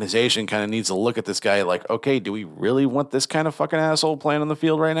 Boston's organization kind of needs to look at this guy like, okay, do we really want this kind of fucking asshole playing on the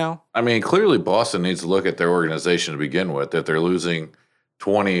field right now? Clearly Boston needs to look at their organization to begin with, that they're losing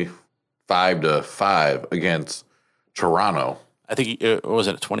 25-5 against Toronto. I think it was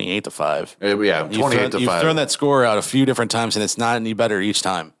at 28-5. Yeah, 28-5. You've thrown that score out a few different times, and it's not any better each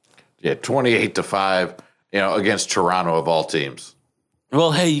time. Yeah, 28-5. Against Toronto of all teams.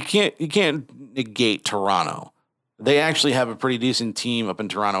 Well, hey, you can't negate Toronto. They actually have a pretty decent team up in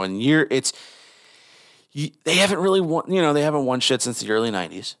Toronto, and they haven't really won. They haven't won shit since the early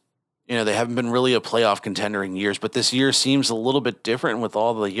 '90s. They haven't been really a playoff contender in years, but this year seems a little bit different with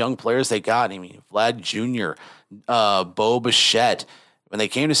all the young players they got. Vlad Jr., Bo Bichette. When they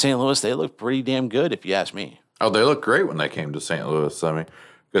came to St. Louis, they looked pretty damn good, if you ask me. Oh, they looked great when they came to St. Louis.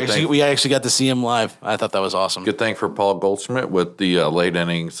 We actually got to see him live. I thought that was awesome. Good thing for Paul Goldschmidt with the late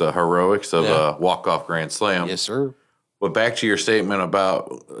innings heroics of walk-off grand slam. Yes, sir. But back to your statement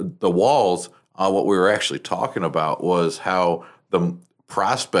about the walls, what we were actually talking about was how the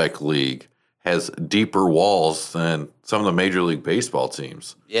Prospect League has deeper walls than some of the Major League Baseball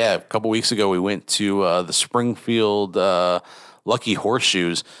teams. Yeah, a couple weeks ago we went to the Springfield Lucky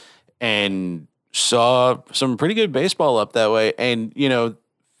Horseshoes and saw some pretty good baseball up that way. And,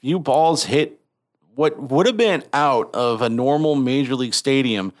 few balls hit what would have been out of a normal Major League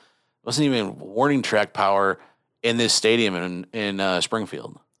stadium. It wasn't even warning track power in this stadium in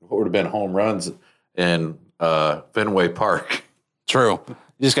Springfield. What would have been home runs in Fenway Park? True. You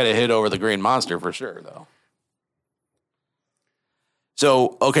just got to hit over the Green Monster for sure, though.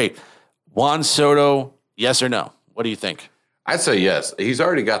 So, okay, Juan Soto, yes or no? What do you think? I'd say yes. He's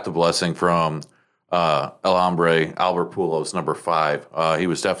already got the blessing from El Hombre, Albert Pujols, number 5. He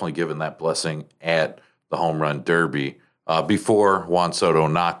was definitely given that blessing at the Home Run Derby before Juan Soto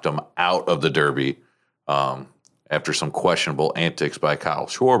knocked him out of the Derby after some questionable antics by Kyle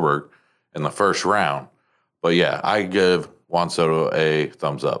Schwarber in the first round. But yeah, I give Juan Soto a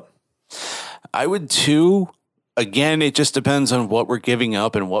thumbs up. I would too. Again, it just depends on what we're giving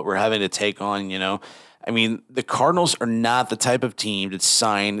up and what we're having to take on, you know. I mean, the Cardinals are not the type of team to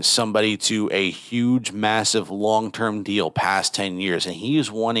sign somebody to a huge, massive, long-term deal past 10 years. And he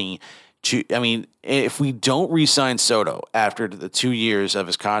is wanting to, I mean, if we don't re-sign Soto after the 2 years of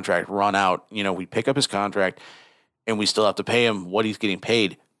his contract run out, you know, we pick up his contract and we still have to pay him what he's getting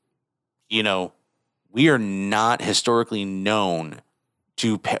paid. You know, we are not historically known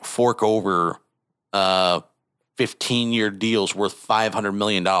to fork over 15-year deals worth $500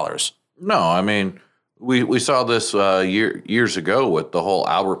 million. No, I mean, we saw this years ago with the whole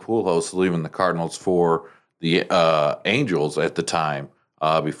Albert Pujols leaving the Cardinals for the Angels at the time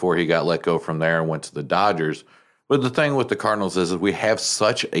before he got let go from there and went to the Dodgers. But the thing with the Cardinals is that we have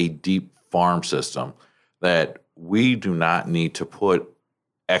such a deep farm system that we do not need to put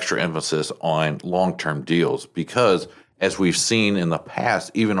extra emphasis on long-term deals because, as we've seen in the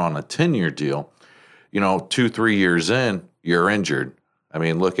past, even on a 10-year deal, you know, 2-3 years in, you're injured. I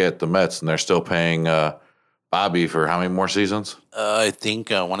mean, look at the Mets, and they're still paying Bobby for how many more seasons? I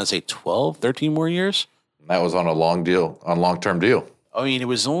think I want to say 12, 13 more years. That was on a long-term deal. I mean,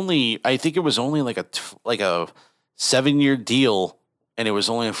 I think it was only like a 7-year deal, and it was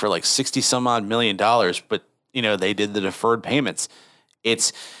only for like 60 some odd $1 million. But you know, they did the deferred payments.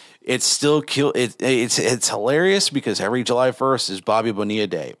 It's still it's hilarious because every July 1st is Bobby Bonilla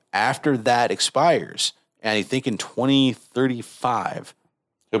Day. After that expires, and I think in 2035,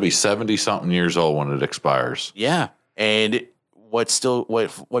 he'll be 70-something years old when it expires. Yeah, and what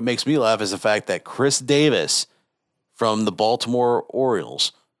makes me laugh is the fact that Chris Davis from the Baltimore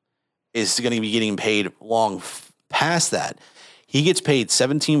Orioles is going to be getting paid long past that. He gets paid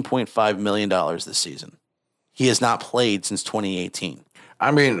 $17.5 million this season. He has not played since 2018.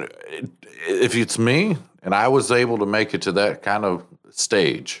 I mean, if it's me and I was able to make it to that kind of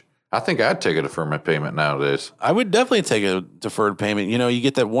stage, I think I'd take a deferment payment nowadays. I would definitely take a deferred payment. You know, you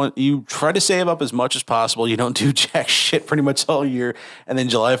get that one, you try to save up as much as possible. You don't do jack shit pretty much all year. And then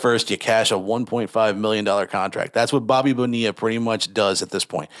July 1st, you cash a $1.5 million contract. That's what Bobby Bonilla pretty much does at this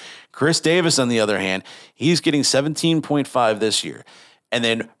point. Chris Davis, on the other hand, he's getting 17.5 this year. And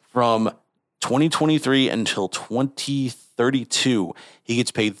then from 2023 until 2032, he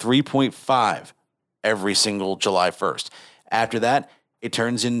gets paid 3.5 every single July 1st. After that, it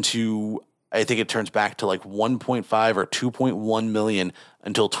turns back to like 1.5 or 2.1 million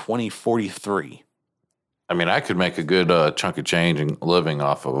until 2043. I mean, I could make a good chunk of change and living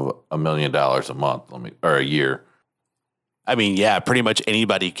off of $1 million a month, or a year. I mean, yeah, pretty much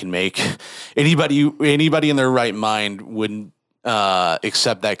anybody can make anybody in their right mind would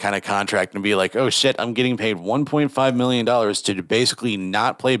accept that kind of contract and be like, oh shit, I'm getting paid $1.5 million to basically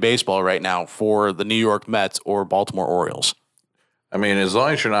not play baseball right now for the New York Mets or Baltimore Orioles. I mean, as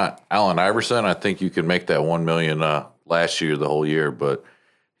long as you're not Allen Iverson, I think you could make that $1 million last year, the whole year, but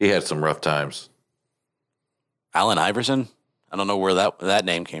he had some rough times. Allen Iverson? I don't know where that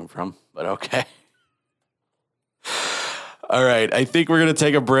name came from, but okay. All right, I think we're going to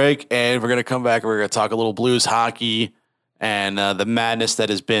take a break, and we're going to come back, and we're going to talk a little Blues hockey and the madness that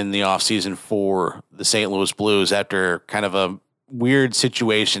has been the offseason for the St. Louis Blues after kind of a weird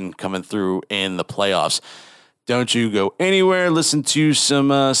situation coming through in the playoffs. Don't you go anywhere. Listen to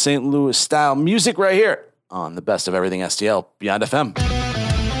some St. Louis style music right here on the Best of Everything STL Beyond FM.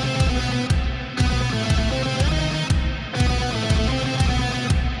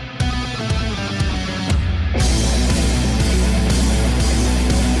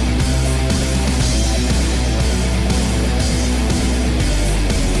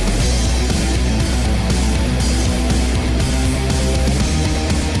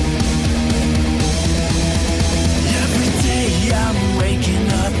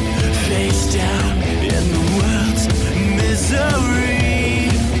 Face down in the world's misery.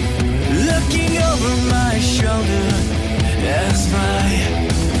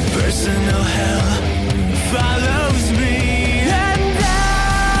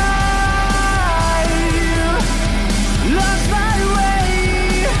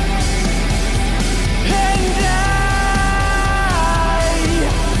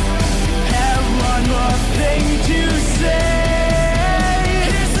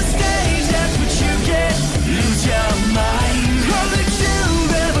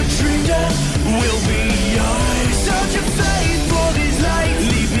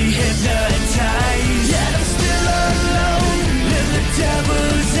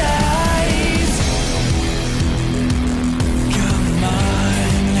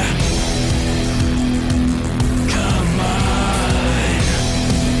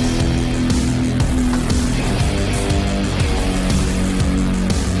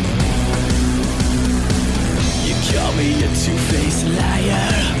 biggest liar,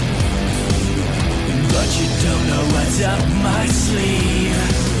 but you don't know what's up my sleeve.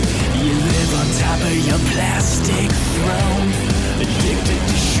 You live on top of your plastic throne, addicted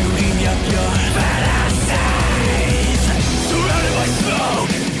to shooting up your fantasies. Surrounded by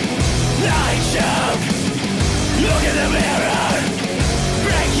smoke, I choke. Look in the mirror,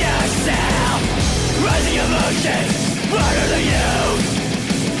 break yourself. Rising emotions, harder than you.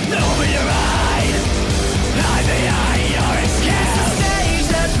 Open your eyes, hide behind your escape. It's a stage,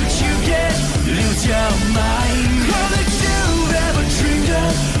 that's what you get. Lose your mind. All that you've ever dreamed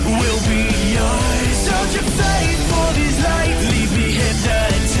of will be yours. Don't you fight for these lights, leave me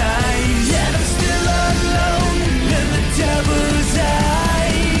hypnotized. Yet I'm still alone in the devil's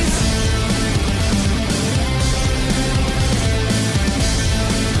eyes.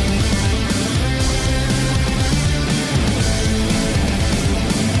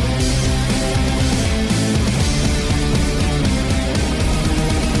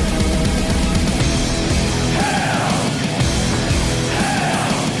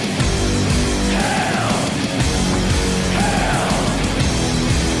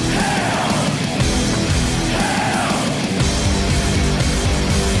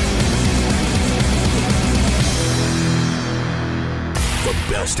 The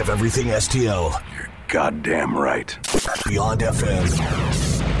best of everything STL. You're goddamn right. Beyond FM.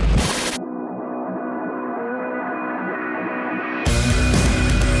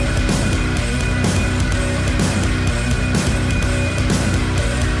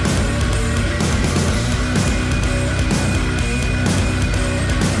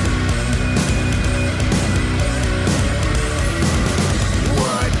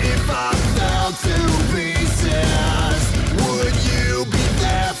 What if I fell to pieces? Would you be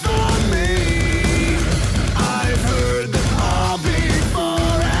there for me? I've heard them all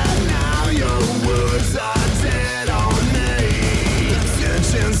before, and now your words are dead on me.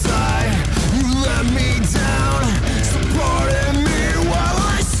 Tensions high, you let me down, supporting me while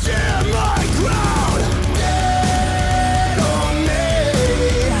I stand my ground. Dead on me,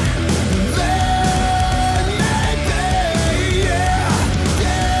 then maybe, yeah.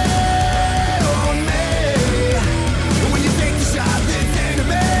 Dead on me. When you take the shot that's aimed at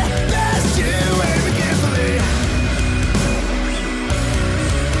me, best you aim it carefully.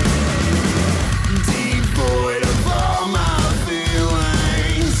 Devoid of all my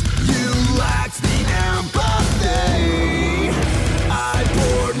feelings, you lacked the empathy. I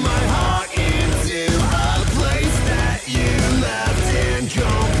poured my heart into a place that you left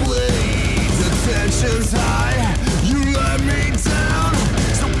incomplete. The tension's high, you let me down,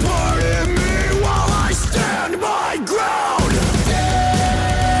 supporting me while I stand my ground.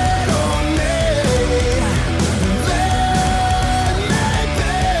 Dead on me, then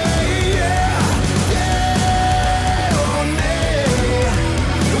maybe, yeah. Dead on me.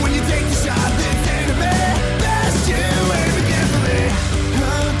 When you take the shot that's aimed at me, best you aim it carefully.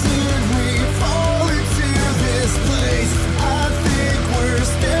 How did we fall into this place? I think we're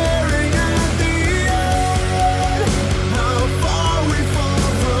staring at the end. How far we fall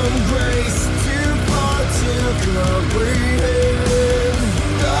from grace, too far to comprehend.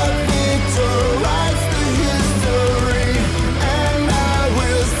 The victor writes the history, and I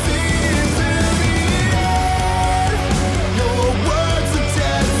will see into the end. Your words are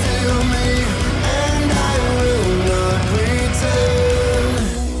dead to me, and I will not pretend.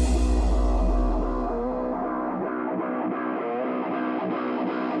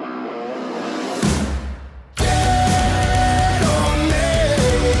 Dead on me,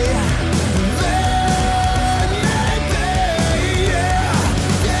 then maybe, yeah.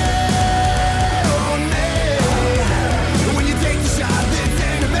 Dead on me. When you take the shot that's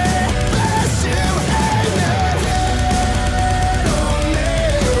aimed at me, best you aim it. Dead on me,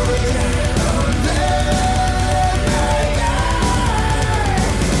 then maybe.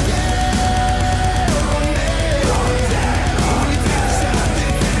 Dead on me. When you take the shot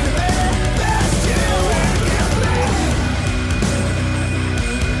that's aimed at me, best you aim it carefully.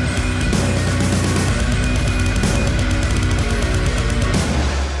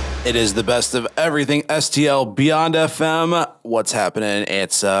 It is the best of everything STL Beyond FM. What's happening?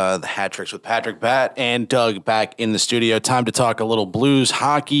 It's the Hattricks with Patrick, Pat, and Doug back in the studio. Time to talk a little Blues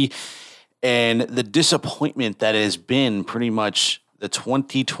hockey and the disappointment that has been pretty much the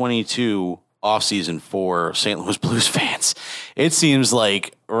 2022 offseason for St. Louis Blues fans. It seems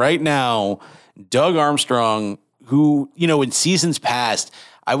like right now, Doug Armstrong, who, you know, in seasons past,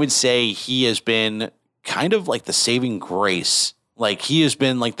 I would say he has been kind of like the saving grace. Like, he has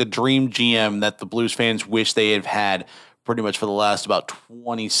been like the dream GM that the Blues fans wish they have had pretty much for the last about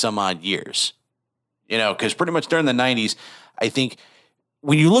 20 some odd years. because pretty much during the 90s, I think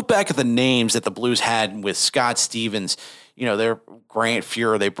when you look back at the names that the Blues had with Scott Stevens, they're Grant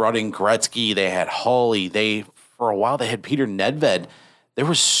Fuhrer, they brought in Gretzky, they had Hawley, for a while they had Peter Nedved. There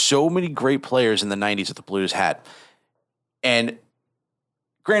were so many great players in the 90s that the Blues had. And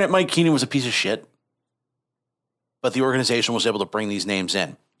granted, Mike Keenan was a piece of shit, but the organization was able to bring these names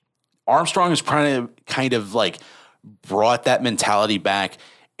in. Armstrong has kind of like brought that mentality back,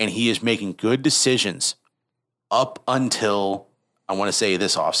 and he is making good decisions up until, I want to say,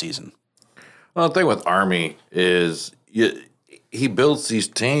 this offseason. Well, the thing with Army is he builds these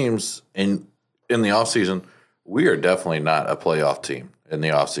teams, and in the offseason, we are definitely not a playoff team in the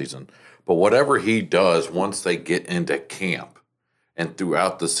offseason. But whatever he does once they get into camp and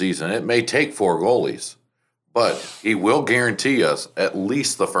throughout the season, it may take 4 goalies, but he will guarantee us at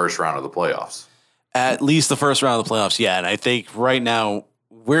least the first round of the playoffs. At least the first round of the playoffs, yeah. And I think right now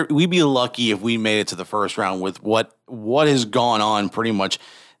we'd be lucky if we made it to the first round with what has gone on pretty much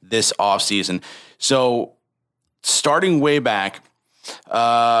this offseason. So starting way back,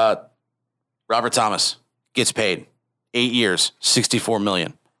 Robert Thomas gets paid 8 years, $64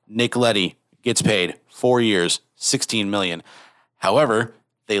 million. Nick Leddy gets paid 4 years, $16 million. However,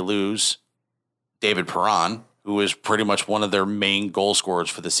 they lose David Perron, who is pretty much one of their main goal scorers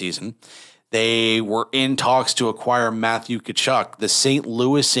for the season. They were in talks to acquire Matthew Tkachuk, the St.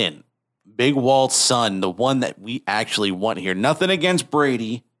 Louisan, Big Walt's son, the one that we actually want here. Nothing against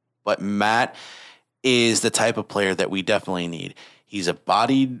Brady, but Matt is the type of player that we definitely need. He's a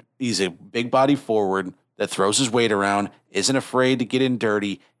big body forward that throws his weight around, isn't afraid to get in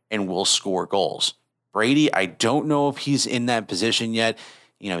dirty, and will score goals. Brady, I don't know if he's in that position yet.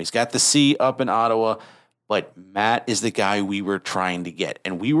 He's got the C up in Ottawa, but Matt is the guy we were trying to get.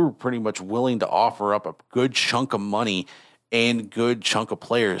 And we were pretty much willing to offer up a good chunk of money and good chunk of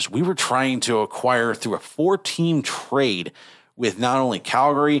players. We were trying to acquire through a 4-team trade with not only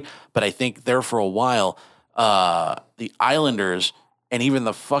Calgary, but I think there for a while, the Islanders and even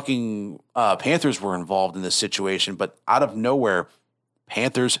the fucking Panthers were involved in this situation. But out of nowhere,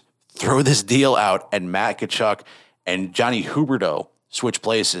 Panthers throw this deal out, and Matt Tkachuk and Johnny Huberdeau switch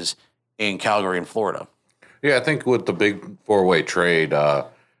places in Calgary and Florida. Yeah, I think with the big 4-way trade,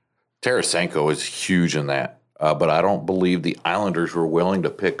 Tarasenko is huge in that. But I don't believe the Islanders were willing to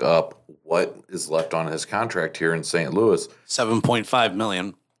pick up what is left on his contract here in St. Louis. $7.5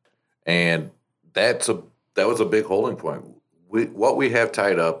 million. And that was a big holding point. What we have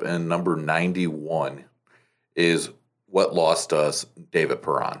tied up in number 91 is what lost us David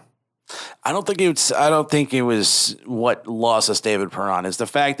Perron. I don't think it was what lost us David Perron. Is the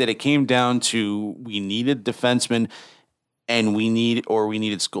fact that it came down to we needed defensemen and we needed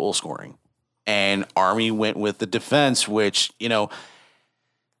goal scoring. And Army went with the defense, which,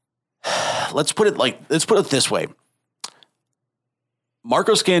 let's put it this way.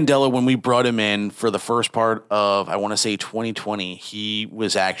 Marco Scandella, when we brought him in for the first part of, I want to say 2020, he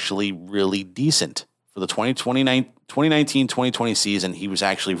was actually really decent. For the 2019-2020 season, he was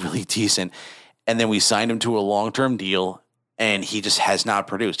actually really decent. And then we signed him to a long-term deal, and he just has not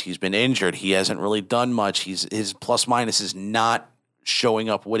produced. He's been injured. He hasn't really done much. His plus-minus is not showing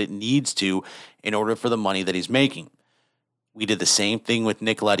up what it needs to in order for the money that he's making. We did the same thing with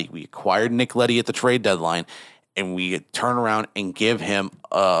Nick Leddy. We acquired Nick Leddy at the trade deadline, and we turn around and give him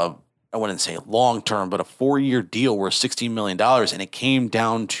I wouldn't say long-term, but a 4-year deal worth $16 million, and it came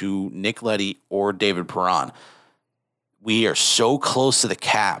down to Nick Leddy or David Perron. We are so close to the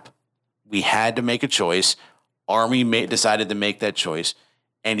cap. We had to make a choice. Army decided to make that choice,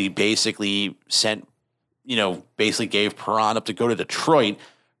 and he basically gave Perron up to go to Detroit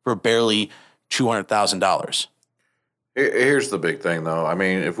for barely $200,000. Here's the big thing, though. I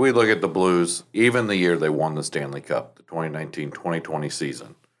mean, if we look at the Blues, even the year they won the Stanley Cup, the 2019-2020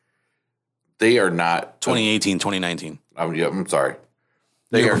 season, they are not 2018-2019. I'm sorry.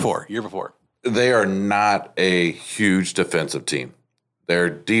 Year before. They are not a huge defensive team. Their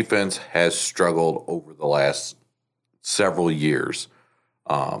defense has struggled over the last several years.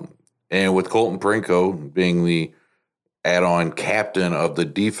 And with Colton Prinko being the add-on captain of the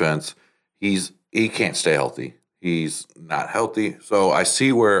defense, he can't stay healthy. He's not healthy. So I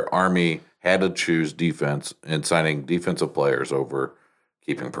see where Army had to choose defense and signing defensive players over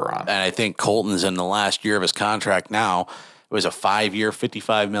keeping Perron. And I think Colton's in the last year of his contract now. It was a 5-year,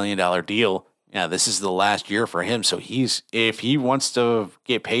 $55 million deal. Yeah, this is the last year for him. So if he wants to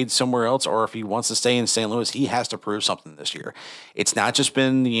get paid somewhere else or if he wants to stay in St. Louis, he has to prove something this year. It's not just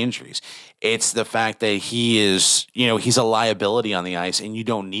been the injuries. It's the fact that he is, he's a liability on the ice, and you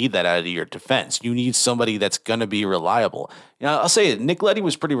don't need that out of your defense. You need somebody that's going to be reliable. I'll say it. Nick Leddy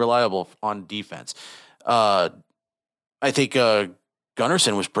was pretty reliable on defense. I think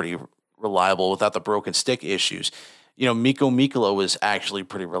Gunnarsson was pretty reliable without the broken stick issues. Mikko Mikkola was actually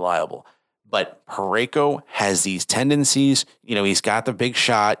pretty reliable. But Parayko has these tendencies. He's got the big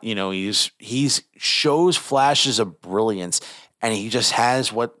shot. He's shows flashes of brilliance, and he just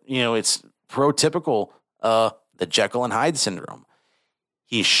has what it's prototypical the Jekyll and Hyde syndrome.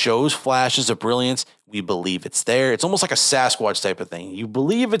 He shows flashes of brilliance. We believe it's there. It's almost like a Sasquatch type of thing. You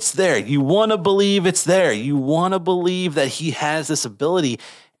believe it's there. You want to believe it's there. You want to believe that he has this ability,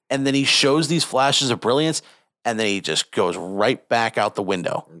 and then he shows these flashes of brilliance. And then he just goes right back out the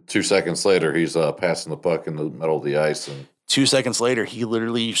window. 2 seconds later, he's passing the puck in the middle of the ice. And 2 seconds later, he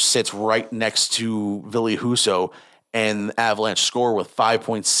literally sits right next to Ville Husso, and Avalanche score with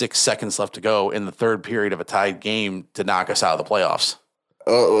 5.6 seconds left to go in the third period of a tied game to knock us out of the playoffs.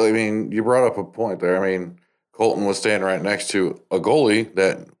 You brought up a point there. Colton was standing right next to a goalie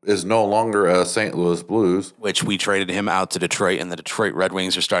that is no longer a St. Louis Blues. Which we traded him out to Detroit, and the Detroit Red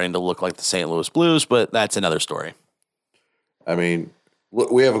Wings are starting to look like the St. Louis Blues, but that's another story. We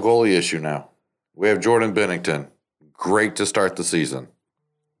have a goalie issue now. We have Jordan Binnington. Great to start the season.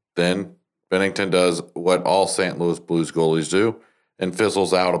 Then Binnington does what all St. Louis Blues goalies do and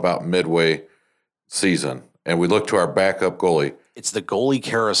fizzles out about midway season. And we look to our backup goalie. It's the goalie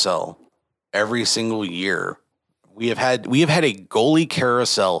carousel every single year. We have had a goalie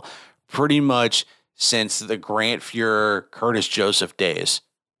carousel pretty much since the Grant Fuhrer, Curtis Joseph days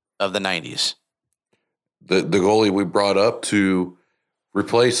of the 90s. The goalie we brought up to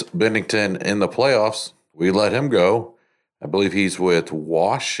replace Binnington in the playoffs, we let him go. I believe he's with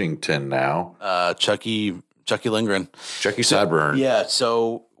Washington now. Chucky Lindgren. Chucky Sideburn. Yeah,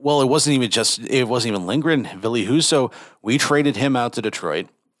 so, it wasn't even Lindgren. Ville Husso, we traded him out to Detroit.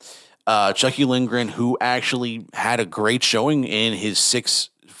 Chucky Lindgren, who actually had a great showing in his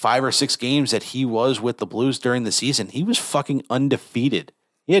 5 or 6 games that he was with the Blues during the season. He was fucking undefeated.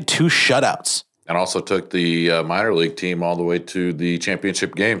 He had 2 shutouts. And also took the minor league team all the way to the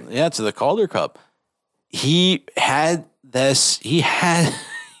championship game. Yeah, to the Calder Cup. It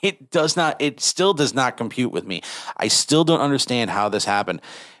still does not compute with me. I still don't understand how this happened.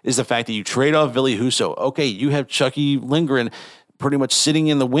 Is the fact that you trade off Ville Husso. Okay, you have Chucky Lindgren pretty much sitting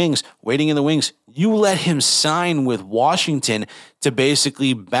in the wings, waiting in the wings. You let him sign with Washington to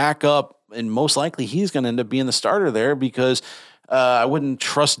basically back up, and most likely he's going to end up being the starter there because I wouldn't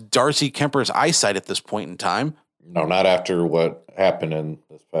trust Darcy Kemper's eyesight at this point in time. No, not after what happened in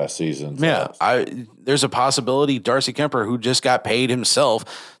this past season. Yeah, there's a possibility Darcy Kemper, who just got paid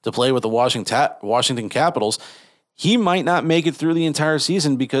himself to play with the Washington Capitals, he might not make it through the entire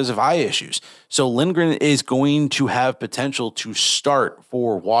season because of eye issues. So Lindgren is going to have potential to start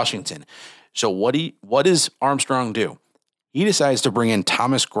for Washington. So what does Armstrong do? He decides to bring in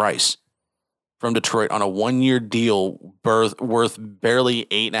Thomas Greiss from Detroit on a 1-year deal worth barely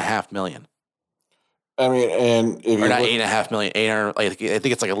 $8.5 million. And if or not $8.5 million, 800. I think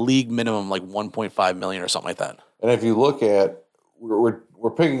it's like a league minimum, like $1.5 million or something like that. And if you look at, we're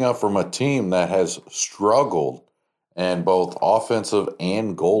picking up from a team that has struggled in both offensive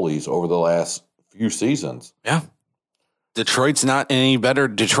and goalies over the last few seasons. Yeah. Detroit's not any better.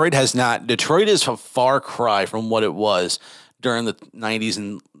 Detroit is a far cry from what it was during the 90s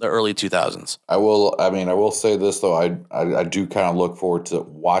and the early 2000s. I will say this, though. I do kind of look forward to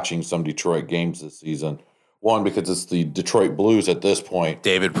watching some Detroit games this season. One, because it's the Detroit Blues at this point.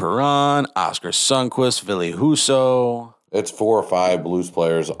 David Perron, Oscar Sundqvist, Ville Husso. It's 4 or 5 Blues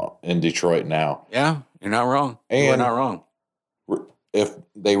players in Detroit now. Yeah, you're not wrong. You're not wrong. If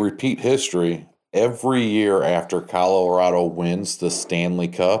they repeat history, every year after Colorado wins the Stanley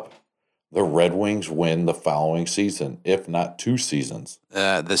Cup, the Red Wings win the following season, if not 2 seasons.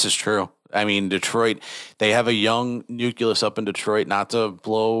 This is true. Detroit, they have a young nucleus up in Detroit, not to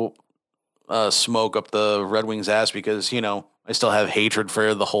blow smoke up the Red Wings' ass because, I still have hatred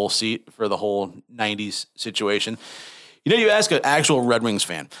for the whole 90s situation. You ask an actual Red Wings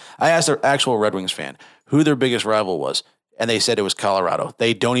fan. I asked an actual Red Wings fan who their biggest rival was, and they said it was Colorado.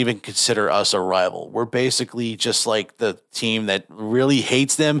 They don't even consider us a rival. We're basically just like the team that really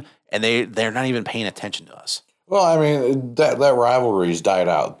hates them, and they're not even paying attention to us. Well, that rivalry's died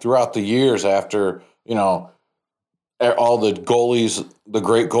out throughout the years after, all the goalies, the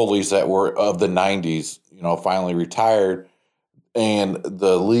great goalies that were of the 90s, finally retired, and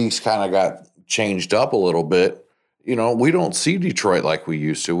the leagues kind of got changed up a little bit. You know, we don't see Detroit like we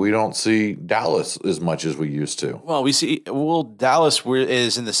used to. We don't see Dallas as much as we used to. Well, Dallas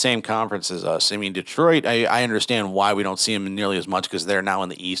is in the same conference as us. I mean, Detroit, I understand why we don't see them nearly as much because they're now in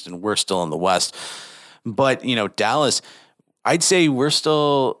the East and we're still in the West. But, you know, Dallas, I'd say that's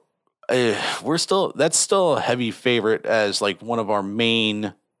still a heavy favorite as like one of our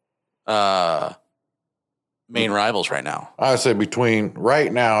main rivals right now. I say between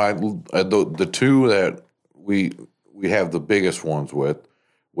right now, the two that we have the biggest ones with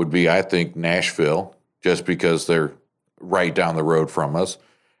would be, I think, Nashville, just because they're right down the road from us,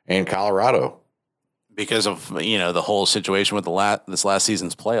 and Colorado. Because of, you know, the whole situation with this last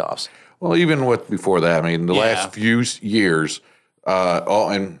season's playoffs. Well, even with before that, I mean, the last few years,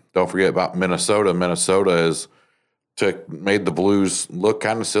 and don't forget about Minnesota. Minnesota has made the Blues look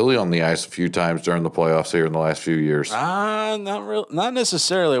kind of silly on the ice a few times during the playoffs here in the last few years. Not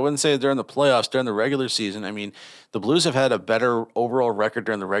necessarily. I wouldn't say during the playoffs, during the regular season. I mean, the Blues have had a better overall record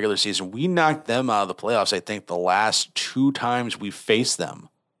during the regular season. We knocked them out of the playoffs, I think, the last 2 times we faced them.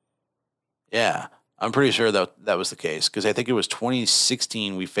 Yeah, I'm pretty sure that was the case because I think it was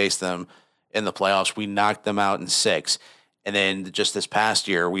 2016 we faced them in the playoffs. We knocked them out in 6. And then just this past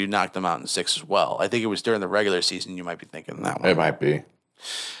year, we knocked them out in 6 as well. I think it was during the regular season. You might be thinking that one. It might be.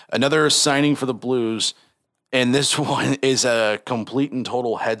 Another signing for the Blues, and this one is a complete and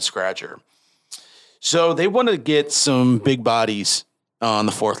total head scratcher. So they want to get some big bodies on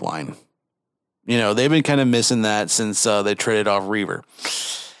the 4th line. You know, they've been kind of missing that since they traded off Reaver.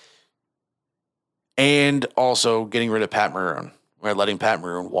 And also getting rid of Pat Maroon, or letting Pat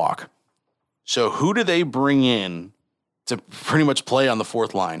Maroon walk. So who do they bring in to pretty much play on the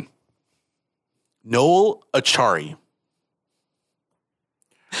 4th line? Noel Achari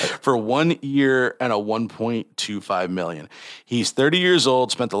for 1 year and a $1.25 million. He's 30 years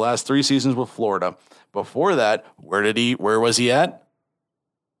old, spent the last 3 seasons with Florida. Before that, where was he at?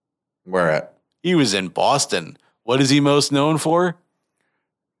 Where at? He was in Boston. What is he most known for?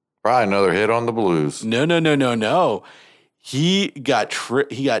 Probably another hit on the Blues. No. He got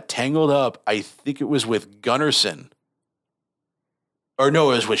tangled up. I think it was with Gunnarsson. Or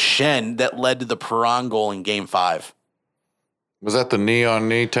no, it was with Shen that led to the Perron goal in Game 5. Was that the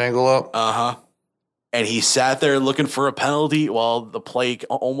knee-on-knee tangle up? Uh-huh. And he sat there looking for a penalty while the play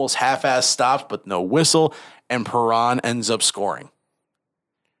almost half-ass stops, but no whistle, and Perron ends up scoring.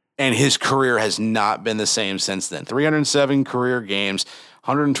 And his career has not been the same since then. 307 career games,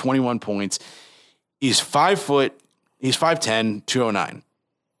 121 points. He's 5'10", 209.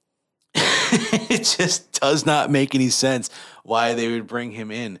 It just does not make any sense why they would bring him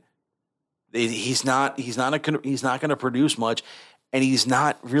in. He's not going to produce much, and he's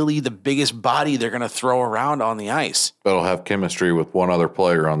not really the biggest body they're going to throw around on the ice. But he'll have chemistry with one other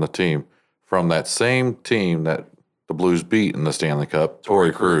player on the team from that same team that the Blues beat in the Stanley Cup,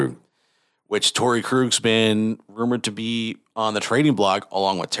 Torrey Krug. Which Torrey Krug's been rumored to be on the trading block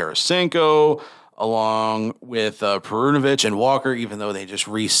along with Tarasenko, along with Perunovic and Walker, even though they just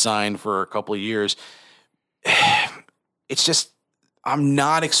re-signed for a couple of years. It's just, I'm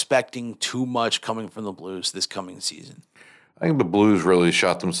not expecting too much coming from the Blues this coming season. I think the Blues really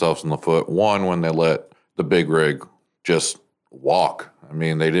shot themselves in the foot. One, when they let the big rig just walk. I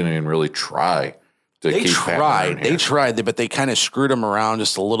mean, they didn't even really try. They tried, but they kind of screwed him around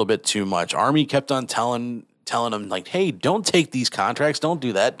just a little bit too much. Army kept on telling him, like, hey, don't take these contracts. Don't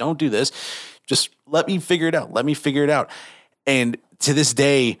do that. Don't do this. Just let me figure it out. And to this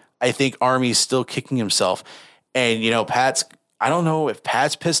day, I think Army's still kicking himself. And, you know, I don't know if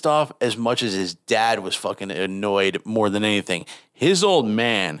Pat's pissed off as much as his dad was fucking annoyed more than anything. His old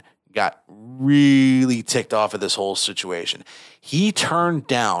man got really ticked off at this whole situation. He turned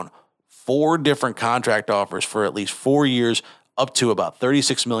down 4 different contract offers for at least 4 years, up to about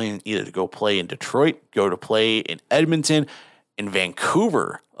 $36 million, either to go play in Detroit, go to play in Edmonton, in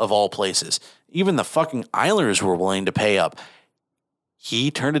Vancouver, of all places. Even the fucking Islanders were willing to pay up.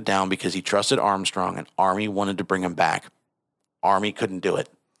 He turned it down because he trusted Armstrong, and Army wanted to bring him back. Army couldn't do it.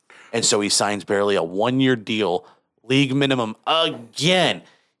 And so he signs barely a 1-year deal, league minimum again.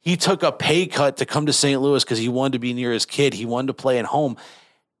 He took a pay cut to come to St. Louis because he wanted to be near his kid. He wanted to play at home.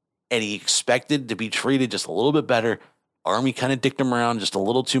 And he expected to be treated just a little bit better. Army kind of dicked him around just a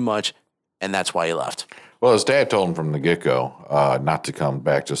little too much, and that's why he left. Well, his dad told him from the get-go not to come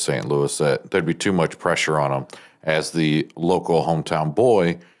back to St. Louis, that there'd be too much pressure on him as the local hometown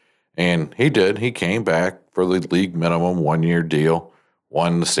boy. And he did. He came back for the league minimum 1-year deal,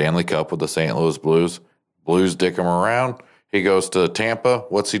 won the Stanley Cup with the St. Louis Blues. Blues dick him around. He goes to Tampa.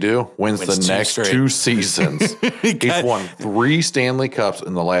 What's he do? Wins the next 2 seasons. He's won 3 Stanley Cups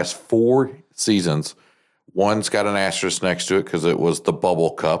in the last 4 seasons. One's got an asterisk next to it because it was the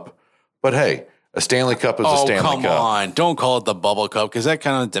Bubble Cup. But hey, a Stanley Cup is a Stanley Cup. Oh, come on. Don't call it the Bubble Cup because that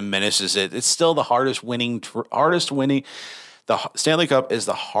kind of diminishes it. It's still the hardest winning. The Stanley Cup is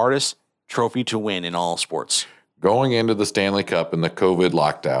the hardest trophy to win in all sports. Going into the Stanley Cup in the COVID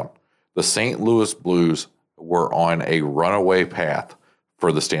lockdown, the St. Louis Blues were on a runaway path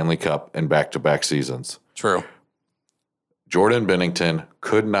for the Stanley Cup in back-to-back seasons. True. Jordan Binnington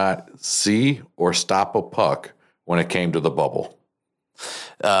could not see or stop a puck when it came to the bubble.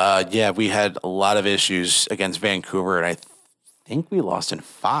 Yeah, we had a lot of issues against Vancouver, and I think we lost in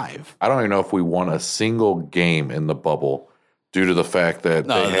 5. I don't even know if we won a single game in the bubble due to the fact that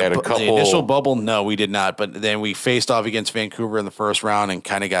they had a couple. The initial bubble, no, we did not. But then we faced off against Vancouver in the first round and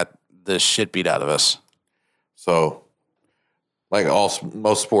kind of got the shit beat out of us. So, like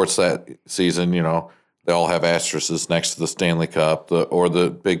most sports that season, you know, they all have asterisks next to the Stanley Cup or the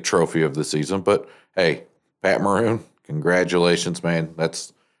big trophy of the season. But hey, Pat Maroon, congratulations, man.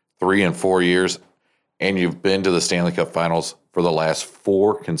 That's 3 and 4 years. And you've been to the Stanley Cup Finals for the last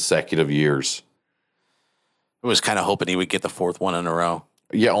 4 consecutive years. I was kind of hoping he would get the 4th one in a row.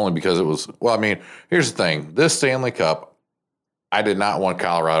 Yeah, only because it was, well, I mean, here's the thing. This Stanley Cup, I did not want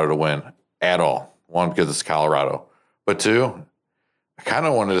Colorado to win at all. 1, because it's Colorado. But 2, I kind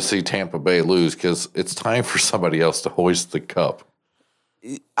of wanted to see Tampa Bay lose because it's time for somebody else to hoist the cup.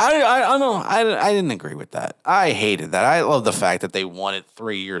 I don't know. I didn't agree with that. I hated that. I love the fact that they won it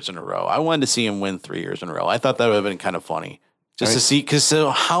 3 years in a row. I wanted to see him win 3 years in a row. I thought that would have been kind of funny. Just to see, because so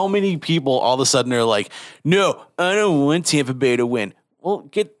how many people all of a sudden are like, no, I don't want Tampa Bay to win. Well,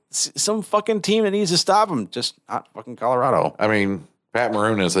 get some fucking team that needs to stop them. Just not fucking Colorado. I mean, Pat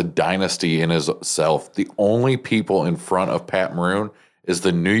Maroon is a dynasty in himself. The only people in front of Pat Maroon is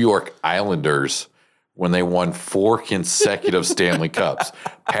the New York Islanders when they won 4 consecutive Stanley Cups.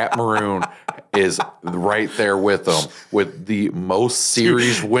 Pat Maroon is right there with them with the most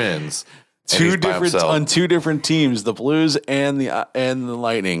series wins. On 2 different teams, the Blues and the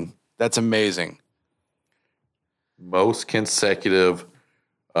Lightning. That's amazing. Most consecutive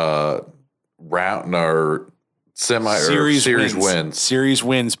round or series wins. Series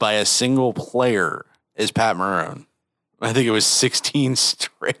wins by a single player is Pat Maroon. I think it was 16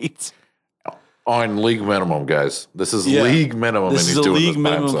 straight. On league minimum, guys. This is league minimum. This is a league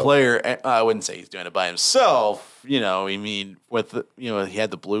minimum player. I wouldn't say he's doing it by himself. You know, I mean, he had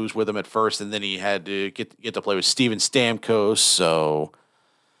the Blues with him at first, and then he had to get to play with Steven Stamkos,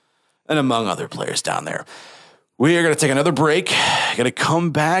 and among other players down there. We are going to take another break. Going to come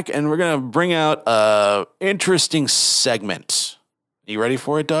back, and we're going to bring out an interesting segment. You ready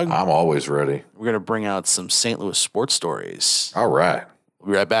for it, Doug? I'm always ready. We're going to bring out some St. Louis sports stories. All right.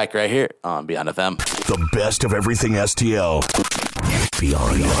 We'll be right back right here on Beyond FM. The best of everything STL.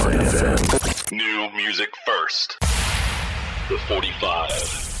 Beyond FM. New music first. The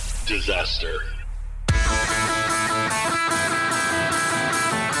 45. Disaster.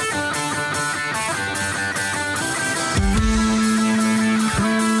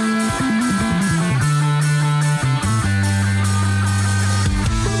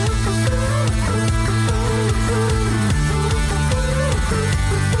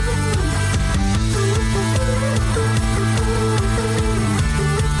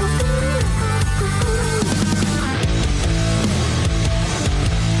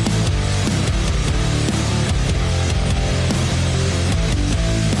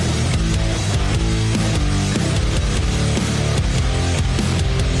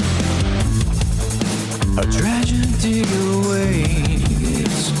 A tragedy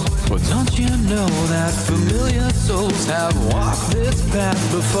awaits. But don't you know that familiar souls have walked this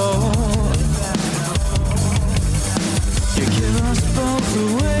path before? You give us both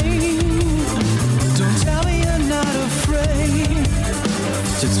away. Don't tell me you're not afraid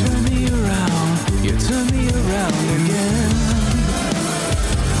to turn me around. You turn me around again.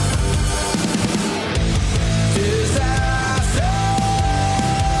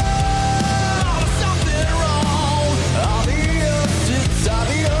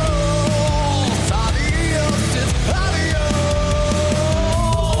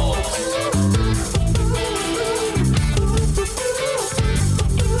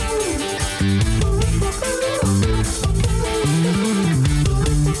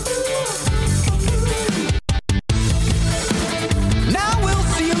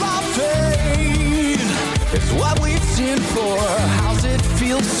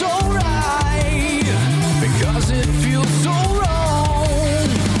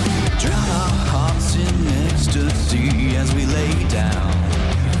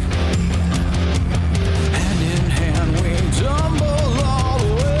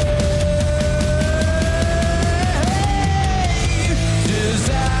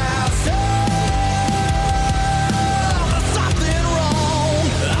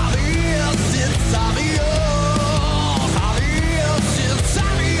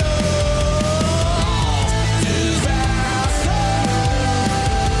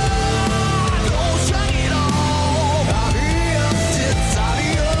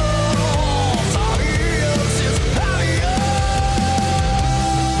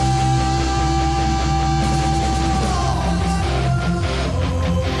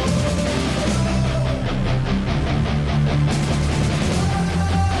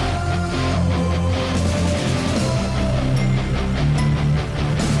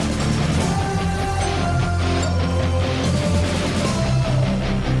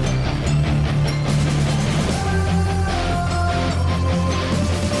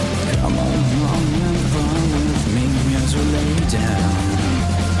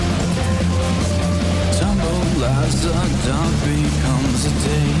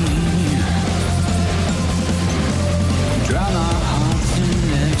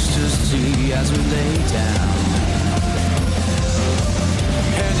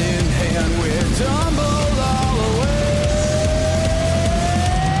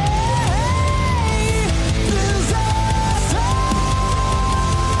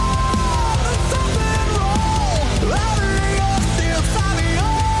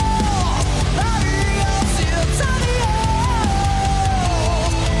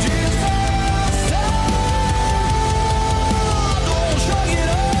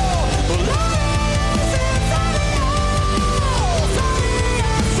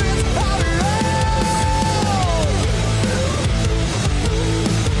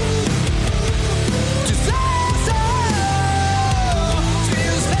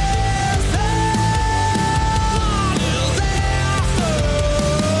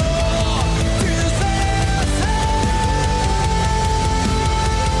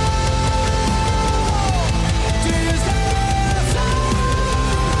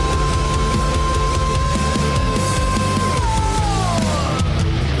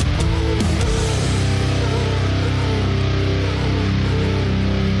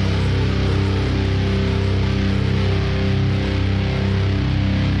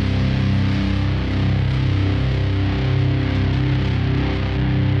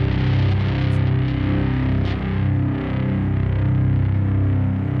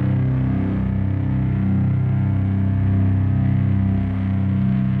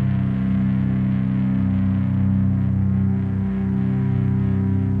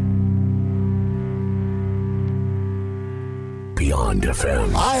 Beyond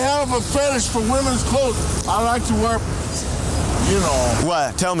FM. I have a fetish for women's clothes. I like to wear,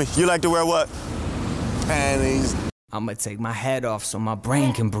 What? Tell me. You like to wear what? panties. I'ma take my hat off so my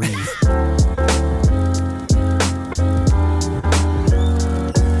brain can breathe.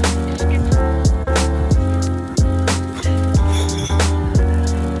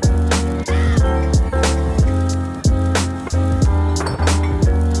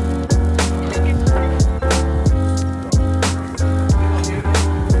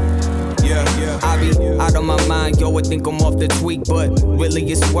 Out of my mind, yo, I think I'm off the tweak, but really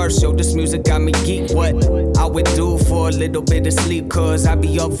it's worse, yo, this music got me geek. What I would do for a little bit of sleep, cause I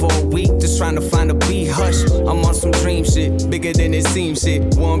be up for a week, just trying to find a beat, hush. I'm on some dream shit, bigger than it seems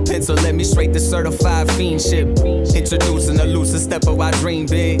shit. One pencil, let me straight to certified fiendship. Introducing a looser step of I dream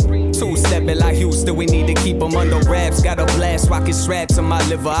big. Two-stepping like Houston, we need to keep them under wraps. Got a blast, rocket straps on my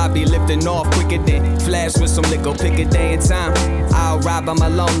liver, I be lifting off quicker than flash with some liquor, pick a day and time. I'll ride by my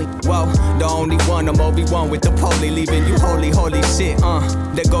lonely, whoa, the only one, I'm Obi-Wan with the poly, leaving you holy shit,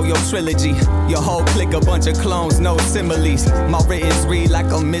 there go your trilogy, your whole clique, a bunch of clones, no similes. My written's read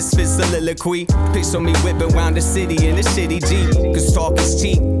like a misfit soliloquy. Picture me whipping round the city in a shitty Jeep, cause talk is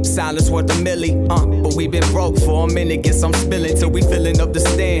cheap, silence worth a milli, but we been broke for a minute, guess I'm spilling till we filling up the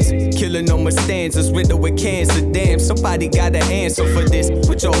stands, killing on my stanzas, riddled with cancer, damn, somebody got an answer for this,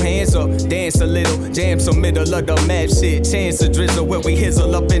 put your hands up, dance a little, jam some middle of the map shit, chance of drizzle where we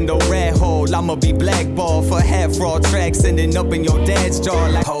hizzle up in the rat hole, I'ma be blackballed for half raw tracks, ending up in your dad's jaw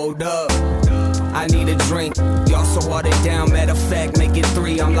like, hold up, I need a drink, y'all so watered down, matter of fact, make it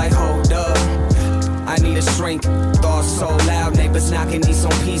 3, I'm like, hold up, I need a shrink, thoughts so loud, neighbors knocking, need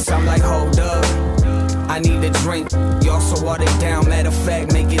some peace, I'm like, hold up, I need a drink, y'all so watered down, matter of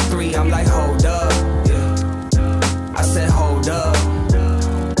fact, make it 3, I'm like, hold up, yeah. I said, hold up,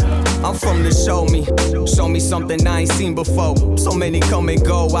 I'm from the show me something I ain't seen before. So many come and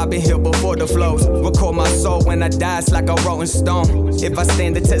go, I've been here before the flows. Record my soul when I die, it's like a rolling stone. If I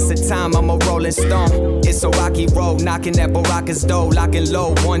stand the test of time, I'm a rolling stone. It's a rocky road, knocking at Baraka's door, locking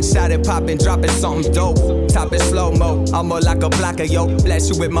low, one shot at popping, dropping something dope. Top it slow mo, I'm more like a blocker, yo.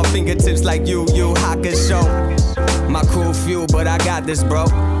 Blast you with my fingertips like you Haka show. My cool few, but I got this, bro.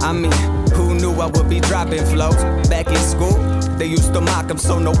 I mean, who knew I would be dropping flows back in school? They used to mock them,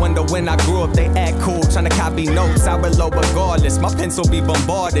 so no wonder when I grew up they act cool. Tryna copy notes, I would low regardless. My pencil be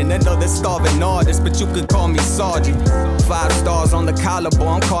bombarding another starving artist, but you could call me Sergeant. 5 stars on the collarbone,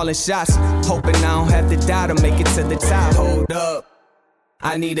 I'm calling shots. Hoping I don't have to die to make it to the top. Hold up,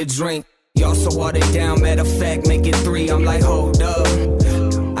 I need a drink. Y'all so watered down, matter of fact, make it 3. I'm like, hold up,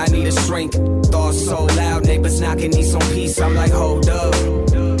 I need a shrink. Thoughts so loud, neighbors knocking, need some peace. I'm like, hold up,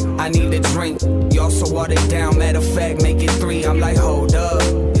 I need a drink. Y'all so watered down, matter of fact, make it 3. I'm like, hold up,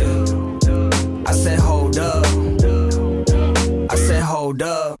 yeah. I said, hold up. I said, hold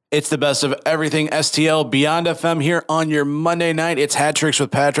up. It's the best of everything STL Beyond FM here on your Monday night. It's Hattricks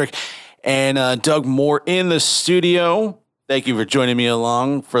with Patrick and Doug Moore in the studio. Thank you for joining me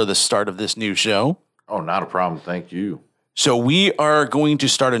along for the start of this new show. Oh, not a problem. Thank you. So we are going to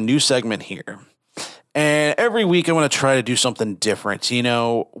start a new segment here. And every week I want to try to do something different. You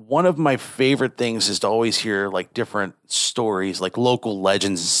know, one of my favorite things is to always hear like different stories, like local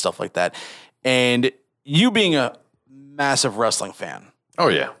legends and stuff like that. And you being a massive wrestling fan. Oh,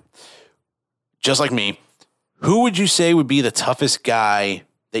 yeah. Just like me, who would you say would be the toughest guy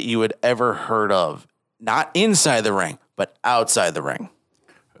that you had ever heard of? Not inside the ring, but outside the ring.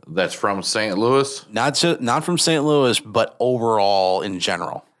 That's from St. Louis? Not from St. Louis, but overall in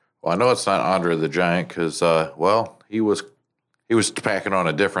general. Well, I know it's not Andre the Giant because, he was packing on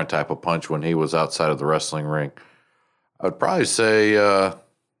a different type of punch when he was outside of the wrestling ring. I would probably say, I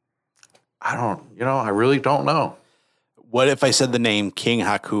really don't know. What if I said the name King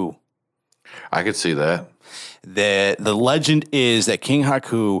Haku? I could see that. The legend is that King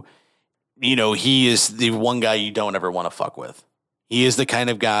Haku, you know, he is the one guy you don't ever want to fuck with. He is the kind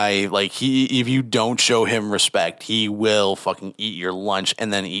of guy, like, if you don't show him respect, he will fucking eat your lunch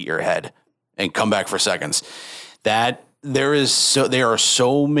and then eat your head and come back for seconds. There are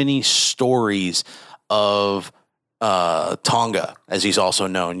so many stories of Tonga, as he's also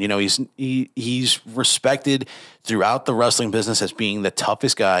known. You know, he's respected throughout the wrestling business as being the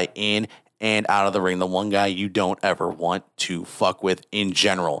toughest guy in and out of the ring, the one guy you don't ever want to fuck with in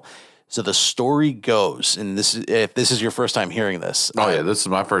general. So the story goes, and if this is your first time hearing this. Oh, yeah, this is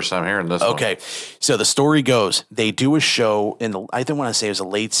my first time hearing this one. Okay, so the story goes, they do a show I don't want to say it was the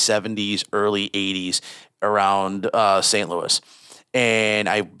late 70s, early 80s around St. Louis. And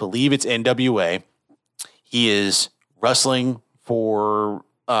I believe it's NWA. He is wrestling for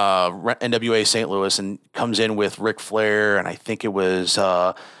NWA St. Louis and comes in with Ric Flair, and I think it was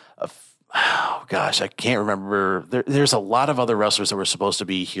oh gosh, I can't remember. There's a lot of other wrestlers that were supposed to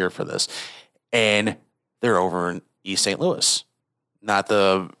be here for this, and they're over in East St. Louis. Not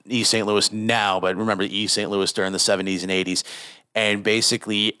the East St. Louis now, but remember East St. Louis during the 70s and 80s, and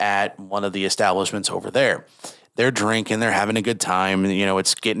basically at one of the establishments over there. They're drinking, they're having a good time. You know,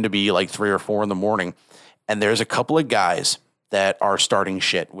 it's getting to be like 3 or 4 in the morning, and there's a couple of guys that are starting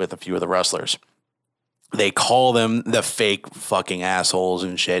shit with a few of the wrestlers. They call them the fake fucking assholes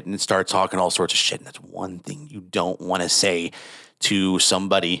and shit, and start talking all sorts of shit. And that's one thing you don't want to say to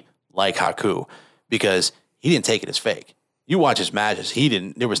somebody like Haku, because he didn't take it as fake. You watch his matches,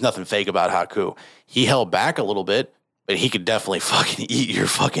 there was nothing fake about Haku. He held back a little bit, but he could definitely fucking eat your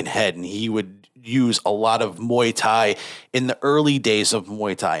fucking head, and he would use a lot of Muay Thai in the early days of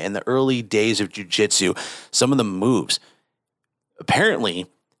Muay Thai, in the early days of Jiu-Jitsu. Some of the moves, apparently,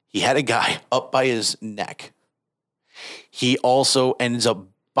 he had a guy up by his neck. He also ends up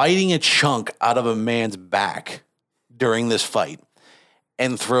biting a chunk out of a man's back during this fight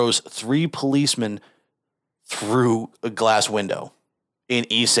and throws 3 policemen through a glass window in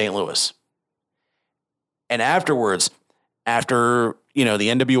East St. Louis. And afterwards, after, the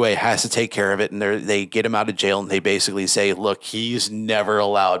NWA has to take care of it and they get him out of jail, and they basically say, look, he's never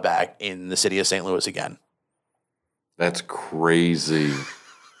allowed back in the city of St. Louis again. That's crazy.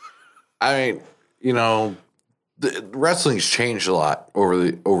 I mean, wrestling's changed a lot over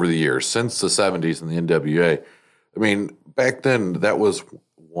the years since the 70s and the NWA. I mean, back then that was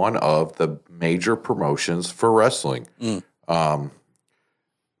one of the major promotions for wrestling.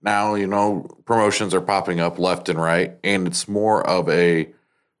 Now, promotions are popping up left and right, and it's more of a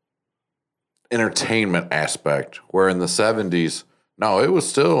entertainment aspect, where in the 70s, no, it was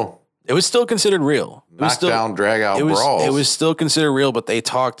still considered real. Knockdown, drag out brawls. It was still considered real, but they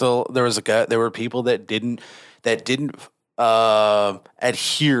talked. There were people that didn't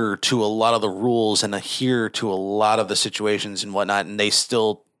adhere to a lot of the rules and adhere to a lot of the situations and whatnot, and they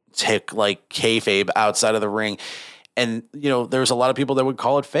still take like kayfabe outside of the ring. And there's a lot of people that would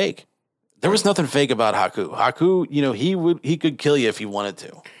call it fake. There was nothing fake about Haku. Haku, he could kill you if he wanted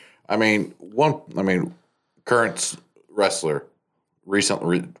to. Current wrestler,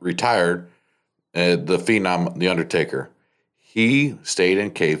 recently retired, the Phenom, The Undertaker. He stayed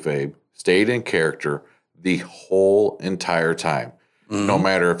in kayfabe, stayed in character the whole entire time. Mm-hmm. No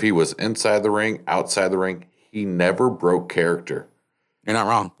matter if he was inside the ring, outside the ring, he never broke character. You're not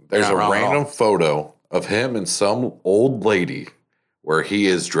wrong. There's a random photo of him and some old lady where he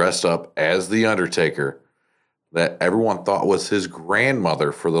is dressed up as The Undertaker that everyone thought was his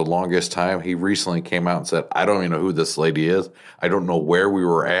grandmother for the longest time. He recently came out and said, I don't even know who this lady is. I don't know where we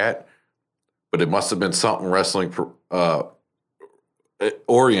were at, but it must have been something wrestling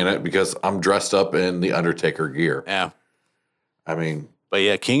oriented, because I'm dressed up in The Undertaker gear. Yeah. But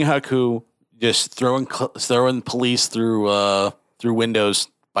yeah, King Haku just throwing police through windows,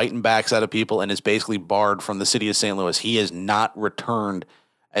 biting backs out of people, and is basically barred from the city of St. Louis. He has not returned,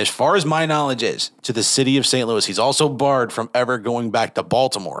 as far as my knowledge is, to the city of St. Louis. He's also barred from ever going back to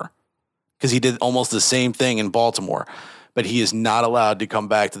Baltimore, because he did almost the same thing in Baltimore, but he is not allowed to come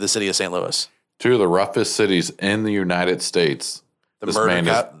back to the city of St. Louis. 2 of the roughest cities in the United States.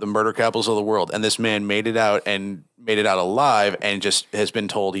 The murder capitals of the world. And this man made it out alive, and just has been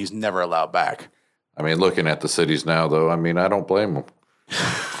told he's never allowed back. Looking at the cities now, though, I don't blame him.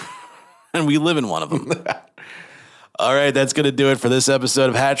 And we live in one of them. All right, that's going to do it for this episode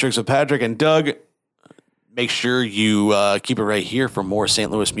of Hattricks with Patrick and Doug. Make sure you keep it right here for more St.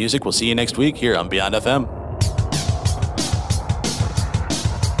 Louis music. We'll see you next week here on Beyond FM.